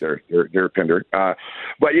 They're Pinder.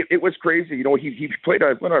 But it was crazy. He played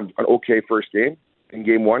an okay first game. In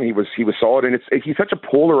Game 1, he was solid, and he's such a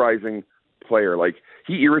polarizing player. Like,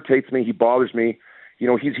 he irritates me, he bothers me.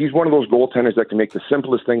 He's one of those goaltenders that can make the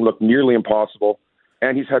simplest thing look nearly impossible,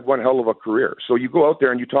 and he's had one hell of a career. So you go out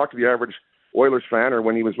there and you talk to the average Oilers fan or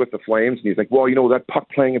when he was with the Flames, and you think, well, that puck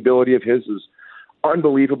playing ability of his is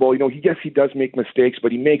unbelievable. Yes, he does make mistakes,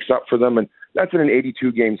 but he makes up for them, and that's in an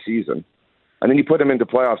 82-game season. And then you put him into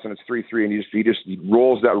playoffs, and it's 3-3, and he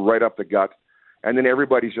rolls that right up the gut, and then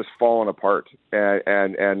everybody's just falling apart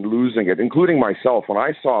and losing it, including myself. When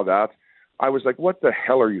I saw that, I was like, what the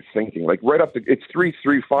hell are you thinking? Like, right up it's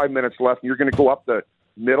 3-3, 5 minutes left, and you're going to go up the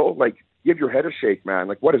middle? Like, give your head a shake, man.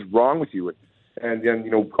 Like, what is wrong with you? And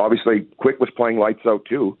then, obviously, Quick was playing lights out,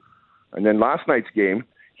 too. And then last night's game,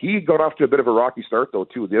 he got off to a bit of a rocky start, though,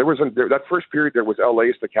 too. That first period there was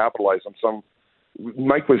LA's to capitalize on some.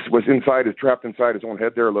 Mike was trapped inside his own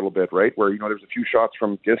head there a little bit, right? Where, there was a few shots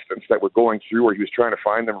from distance that were going through where he was trying to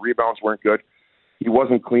find them. Rebounds weren't good. He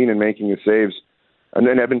wasn't clean in making his saves. And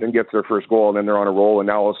then Edmonton gets their first goal, and then they're on a roll. And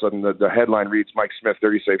now all of a sudden the headline reads, Mike Smith,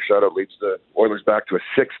 30-save shutout, leads the Oilers back to a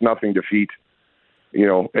 6-0 defeat.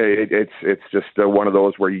 It's just one of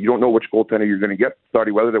those where you don't know which goaltender you're going to get. Thought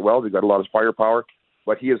he weathered it well. He's got a lot of firepower.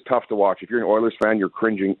 But he is tough to watch. If you're an Oilers fan, you're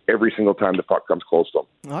cringing every single time the puck comes close to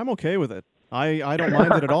him. I'm okay with it. I don't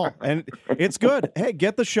mind it at all. And it's good. Hey,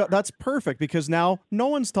 get the shot. That's perfect because now no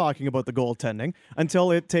one's talking about the goaltending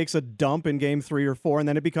until it takes a dump in game 3 or 4, and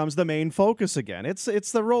then it becomes the main focus again. It's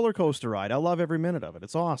the roller coaster ride. I love every minute of it.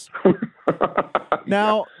 It's awesome.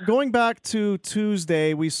 Now, going back to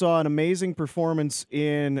Tuesday, we saw an amazing performance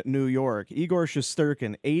in New York. Igor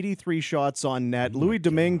Shesterkin, 83 shots on net. Louis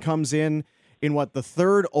Domingue comes in the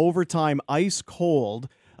third overtime, ice cold.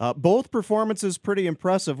 Both performances pretty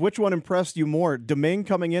impressive. Which one impressed you more? Domingue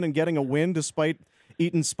coming in and getting a win despite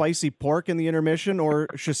eating spicy pork in the intermission, or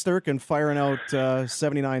Shesterkin firing out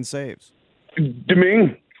 79 saves?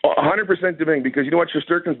 Domingue, 100% Domingue, because you know what?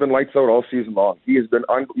 Shesterkin's been lights out all season long. He's been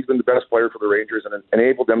the best player for the Rangers and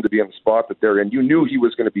enabled them to be in the spot that they're in. You knew he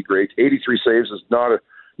was going to be great. 83 saves is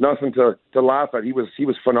nothing to laugh at. He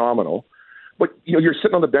was phenomenal. But, you're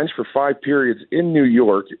sitting on the bench for 5 periods in New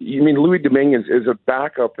York. Louis Domingue is a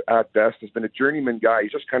backup at best. Has been a journeyman guy.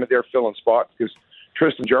 He's just kind of there filling spots because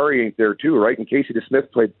Tristan Jarry ain't there too, right? And Casey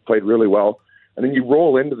DeSmith played really well. And then you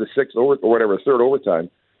roll into the third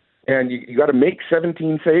overtime, and you got to make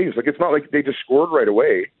 17 saves. Like, it's not like they just scored right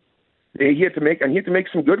away. He had to make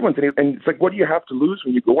some good ones. And it's like, what do you have to lose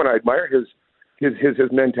when you go? And I admire his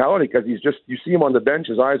mentality, because you see him on the bench,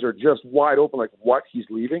 his eyes are just wide open, like, what, he's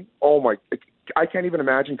leaving? Oh my, I can't even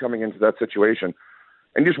imagine coming into that situation.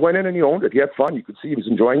 And he just went in and he owned it. He had fun. You could see he was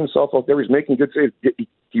enjoying himself out there. He was making good saves.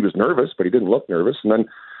 He was nervous, but he didn't look nervous. And then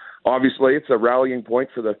obviously it's a rallying point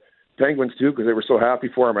for the Penguins too, because they were so happy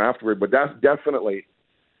for him afterward. But that's definitely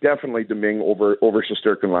Domingue over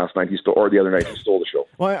Shesterkin last night. Or the other night, he stole the show.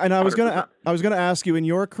 Well, and I was gonna ask you, in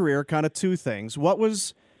your career, kind of two things. What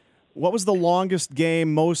was the longest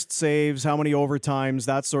game, most saves, how many overtimes,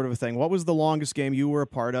 that sort of a thing? What was the longest game you were a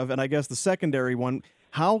part of? And I guess the secondary one,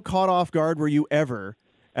 how caught off guard were you ever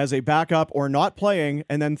as a backup or not playing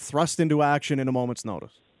and then thrust into action in a moment's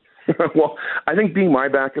notice? Well, I think being my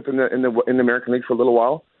backup in the American League for a little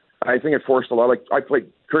while, I think it forced a lot. Like, I played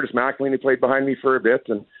Curtis McElhinney, played behind me for a bit,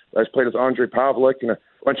 and I played as Andre Pavlik and a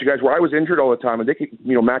bunch of guys where I was injured all the time, and they could,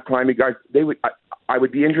 Matt Climbing guys, I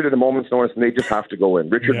would be injured at a moment's notice, and they just have to go in.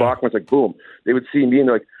 Richard Bachman's like, boom. They would see me, and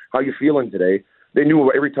they're like, how you feeling today? They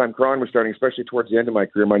knew every time Cron was starting, especially towards the end of my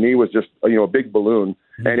career, my knee was just, a big balloon,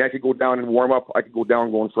 and I could go down and warm up. I could go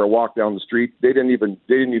down going for a walk down the street. They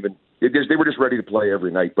were just ready to play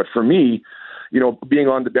every night. But for me, being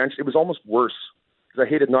on the bench, it was almost worse, because I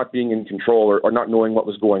hated not being in control or not knowing what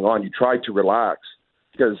was going on. You tried to relax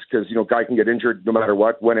because guy can get injured no matter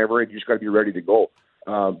what, whenever, and you just got to be ready to go.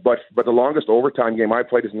 But the longest overtime game I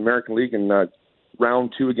played is in the American League in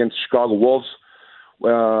round 2 against Chicago Wolves.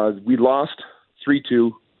 We lost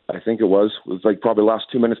 3-2, I think it was. It was like probably the last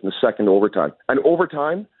 2 minutes in the second overtime. And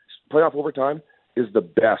overtime, playoff overtime, is the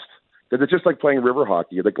best. Because it's just like playing river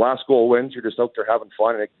hockey. The last goal wins. You're just out there having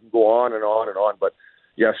fun, and it can go on and on and on. But,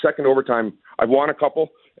 yeah, second overtime, I've won a couple,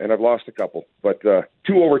 and I've lost a couple. But 2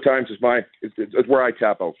 overtimes is where I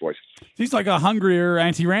tap out, boys. He's like a hungrier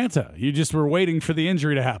Antti Ranta. You just were waiting for the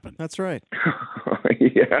injury to happen. That's right.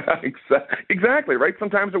 Yeah, exactly, right?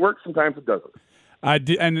 Sometimes it works, sometimes it doesn't.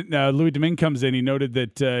 Louis Domingue comes in. He noted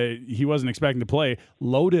that he wasn't expecting to play.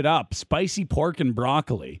 Loaded up, spicy pork and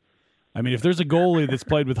broccoli. I mean, if there's a goalie that's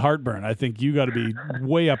played with heartburn, I think you got to be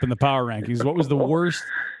way up in the power rankings. What was the worst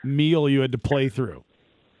meal you had to play through?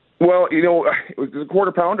 Well, it was a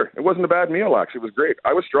quarter pounder. It wasn't a bad meal, actually. It was great.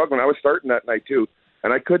 I was struggling. I was starting that night, too.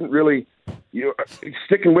 And I couldn't really,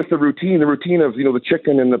 sticking with the routine of, the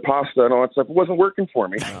chicken and the pasta and all that stuff. It wasn't working for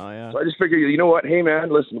me. Oh, yeah. So I just figured, you know what? Hey,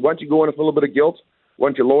 man, listen, why don't you go in with a little bit of guilt? Why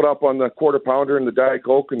don't you load up on the quarter pounder and the Diet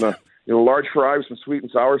Coke and large fry with some sweet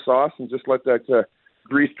and sour sauce, and just let that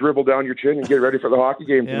grease dribble down your chin and get ready for the hockey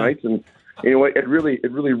game tonight. And you know what? It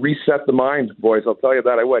really reset the mind, boys. I'll tell you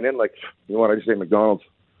that. I went in like, you know what? I just ate McDonald's,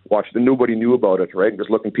 watched, and nobody knew about it, right? And just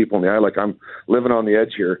looking people in the eye like I'm living on the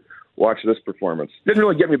edge here. Watch this performance. Didn't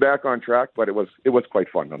really get me back on track, but it was quite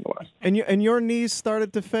fun nonetheless. And your knees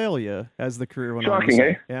started to fail you as the career went on. Shocking,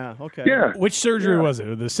 eh? Yeah. Okay. Yeah. Which surgery was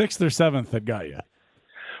it? The 6th or 7th that got you?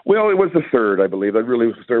 Well, it was the 3rd, I believe. That really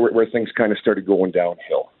was the 3rd where things kind of started going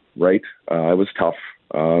downhill. Right. It was tough.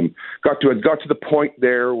 Got to the point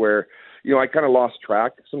there where, you know, I kind of lost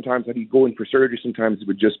track. Sometimes I'd go in for surgery. Sometimes it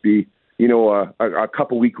would just be, you know, a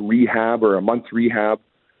couple-week rehab or a month rehab,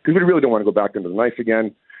 because we really don't want to go back into the knife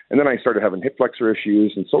again. And then I started having hip flexor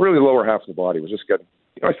issues, and so really the lower half of the body was just getting.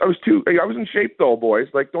 You know, I was in shape though, boys.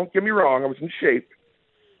 Like, don't get me wrong, I was in shape,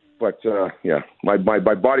 but my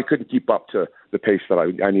body couldn't keep up to the pace that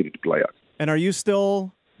I needed to play at. And are you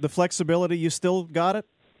still the flexibility? You still got it?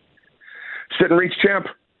 Sit and reach champ.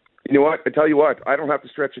 You know what? I tell you what, I don't have to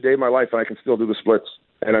stretch a day of my life, and I can still do the splits,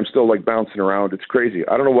 and I'm still like bouncing around. It's crazy.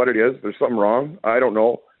 I don't know what it is. There's something wrong. I don't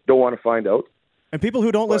know. Don't want to find out. And people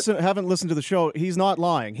who haven't listened to the show, he's not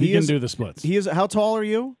lying. He can do the splits. He is. How tall are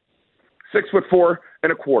you? 6'4"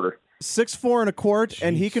 and a quarter. 6'4" and a quart,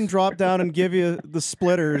 and he can drop down and give you the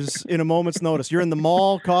splitters in a moment's notice. You're in the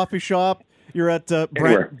mall, coffee shop. You're at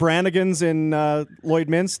Brannigan's in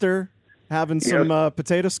Lloydminster having some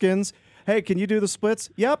potato skins. Hey, can you do the splits?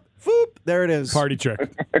 Yep. Foop. There it is. Party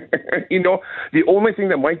trick. You know, the only thing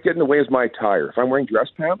that might get in the way is my attire. If I'm wearing dress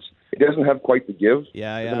pants, it doesn't have quite the give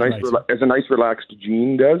as a nice relaxed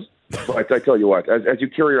jean does. But I tell you what, as you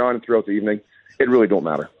carry on throughout the evening, it really don't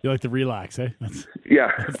matter. You like to relax, eh? That's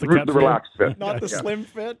the relaxed fit. Not the slim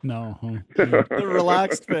fit? No. The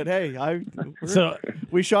relaxed fit. Hey,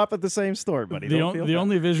 we shop at the same store, buddy. The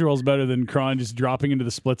only visuals better than Cron just dropping into the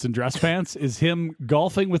splits and dress pants is him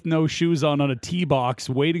golfing with no shoes on a tee box,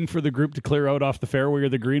 waiting for the group to clear out off the fairway or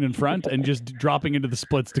the green in front, and just dropping into the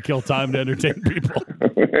splits to kill time to entertain people.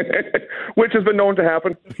 Which has been known to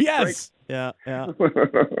happen. Yes. Right? Yeah.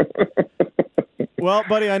 Well,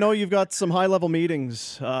 buddy, I know you've got some high-level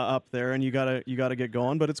meetings up there, and you gotta get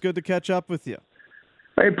going. But it's good to catch up with you.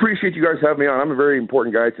 I appreciate you guys having me on. I'm a very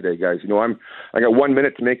important guy today, guys. You know, I got 1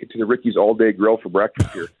 minute to make it to the Ricky's All Day Grill for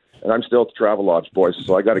breakfast here, and I'm still at the Travelodge, boys.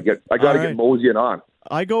 So I got to get moseying on.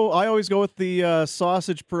 I always go with the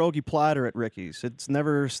sausage pierogi platter at Ricky's. It's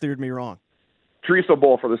never steered me wrong. Chorizo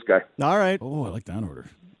bowl for this guy. All right. Oh, I like that order.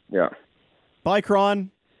 Yeah. Bye,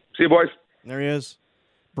 Cron. See you, boys. There he is.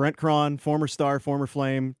 Brent Cron, former Star, former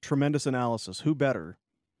Flame. Tremendous analysis. Who better?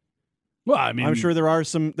 Well, I mean, I'm sure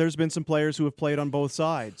there's been some players who have played on both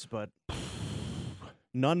sides, but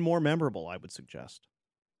none more memorable, I would suggest.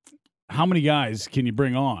 How many guys can you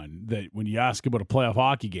bring on that when you ask about a playoff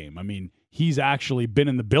hockey game? I mean, he's actually been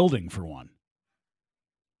in the building for one.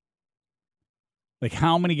 Like,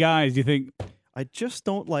 how many guys do you think? I just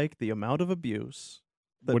don't like the amount of abuse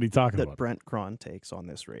what are you talking about? Brent Cron takes on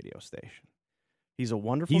this radio station. He's a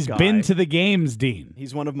wonderful guy. He's been to the games, Dean.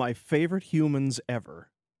 He's one of my favorite humans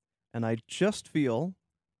ever. And I just feel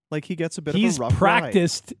like he gets a bit of a rough He's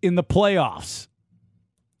practiced in the playoffs.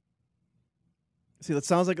 See, that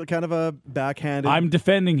sounds like kind of a backhanded... I'm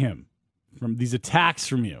defending him from these attacks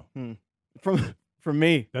from you. From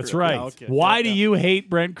me. That's right. Yeah, okay. Why do you hate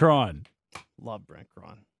Brent Cron? Love Brent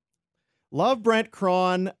Cron. Love Brent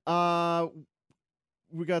Cron.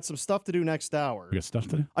 We got some stuff to do next hour. We got stuff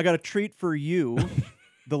to do? I got a treat for you,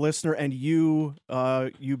 the listener, and you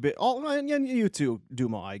too,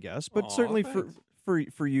 Duma, I guess, but certainly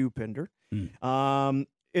for you, Pinder.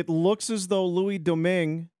 It looks as though Louis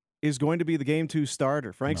Domingue is going to be the Game 2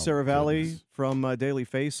 starter. Frank Saravalli from Daily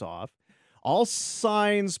Faceoff. All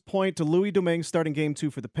signs point to Louis Domingue starting Game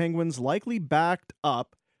 2 for the Penguins, likely backed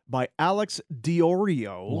up by Alex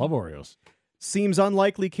Diorio. Love Oreos. Seems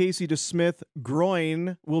unlikely Casey DeSmith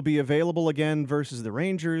groin will be available again versus the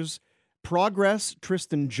Rangers. Progress,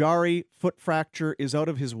 Tristan Jarry, foot fracture, is out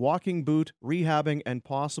of his walking boot, rehabbing, and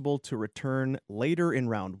possible to return later in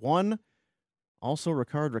round 1. Also,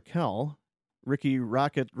 Ricard Raquel, Ricky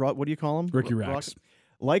Racket, what do you call him? Ricky Rax.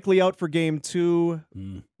 Likely out for Game 2,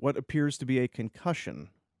 what appears to be a concussion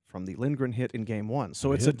from the Lindgren hit in Game 1.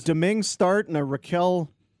 So it's a Domingue start and a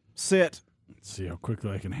Raquel sit. Let's see how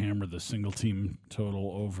quickly I can hammer the single team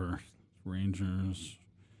total over. Rangers,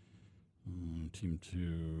 team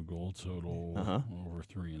 2, goal total over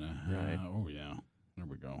 3.5. Right. Oh, yeah. There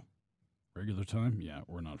we go. Regular time? Yeah,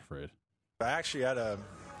 we're not afraid. I actually had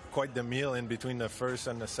quite the meal in between the first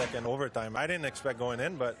and the second overtime. I didn't expect going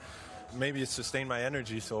in, but maybe it sustained my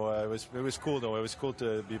energy. So it was cool, though. It was cool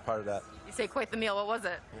to be part of that. You say quite the meal. What was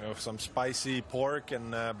it? Some spicy pork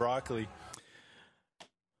and broccoli.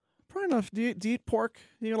 Probably enough. Do you eat pork?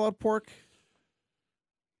 You eat a lot of pork?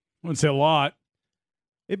 I wouldn't say a lot.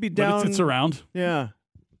 It'd be down. But it's around. Yeah.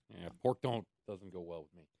 Yeah, pork doesn't go well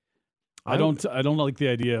with me. I don't like the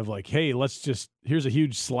idea of like, hey, here's a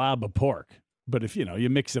huge slab of pork. But if, you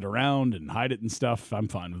mix it around and hide it and stuff, I'm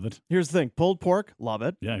fine with it. Here's the thing. Pulled pork, love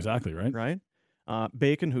it. Yeah, exactly, right? Right?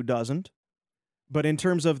 Bacon, who doesn't? But in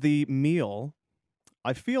terms of the meal,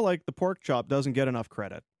 I feel like the pork chop doesn't get enough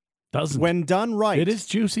credit. Doesn't. When done right. It is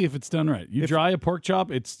juicy if it's done right. You dry a pork chop,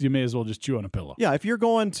 you may as well just chew on a pillow. Yeah, if you're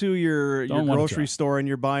going to your grocery try. store and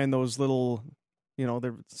you're buying those little,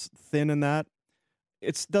 they're thin and that,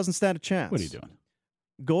 it doesn't stand a chance. What are you doing?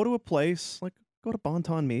 Go to a place, like go to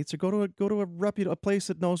Bonton Meats or go to a place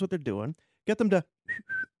that knows what they're doing. Get them to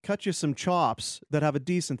cut you some chops that have a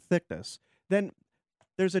decent thickness. Then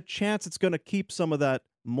there's a chance it's going to keep some of that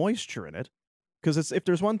moisture in it. Because if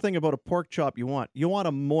there's one thing about a pork chop you want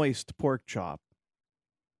a moist pork chop.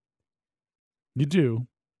 You do.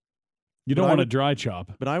 You don't want a dry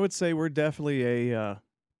chop. But I would say we're definitely a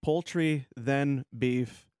poultry, then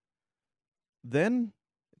beef. Then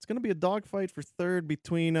it's going to be a dogfight for third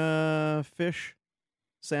between fish,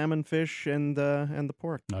 salmon, fish, and the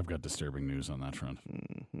pork. I've got disturbing news on that front.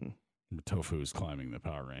 Mm-hmm. Tofu is climbing the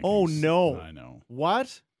power rankings. Oh, no. I know.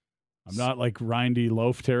 What? I'm not like rindy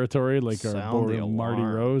loaf territory like our Marty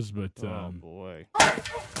Rose, but oh boy!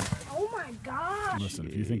 Oh my gosh! Listen,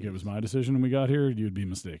 if you think it was my decision when we got here, you'd be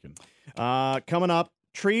mistaken. Coming up,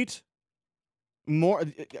 treat more.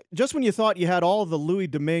 Just when you thought you had all of the Louis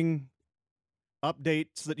Domingue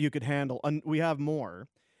updates that you could handle, and we have more,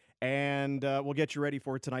 and we'll get you ready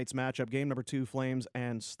for tonight's matchup. Game number 2, Flames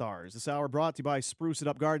and Stars. This hour brought to you by Spruce It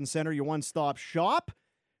Up Garden Center, your one-stop shop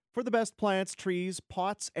for the best plants, trees,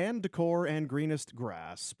 pots, and decor, and greenest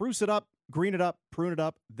grass. Spruce it up, green it up, prune it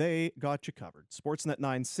up. They got you covered. Sportsnet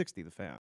 960, The Fan.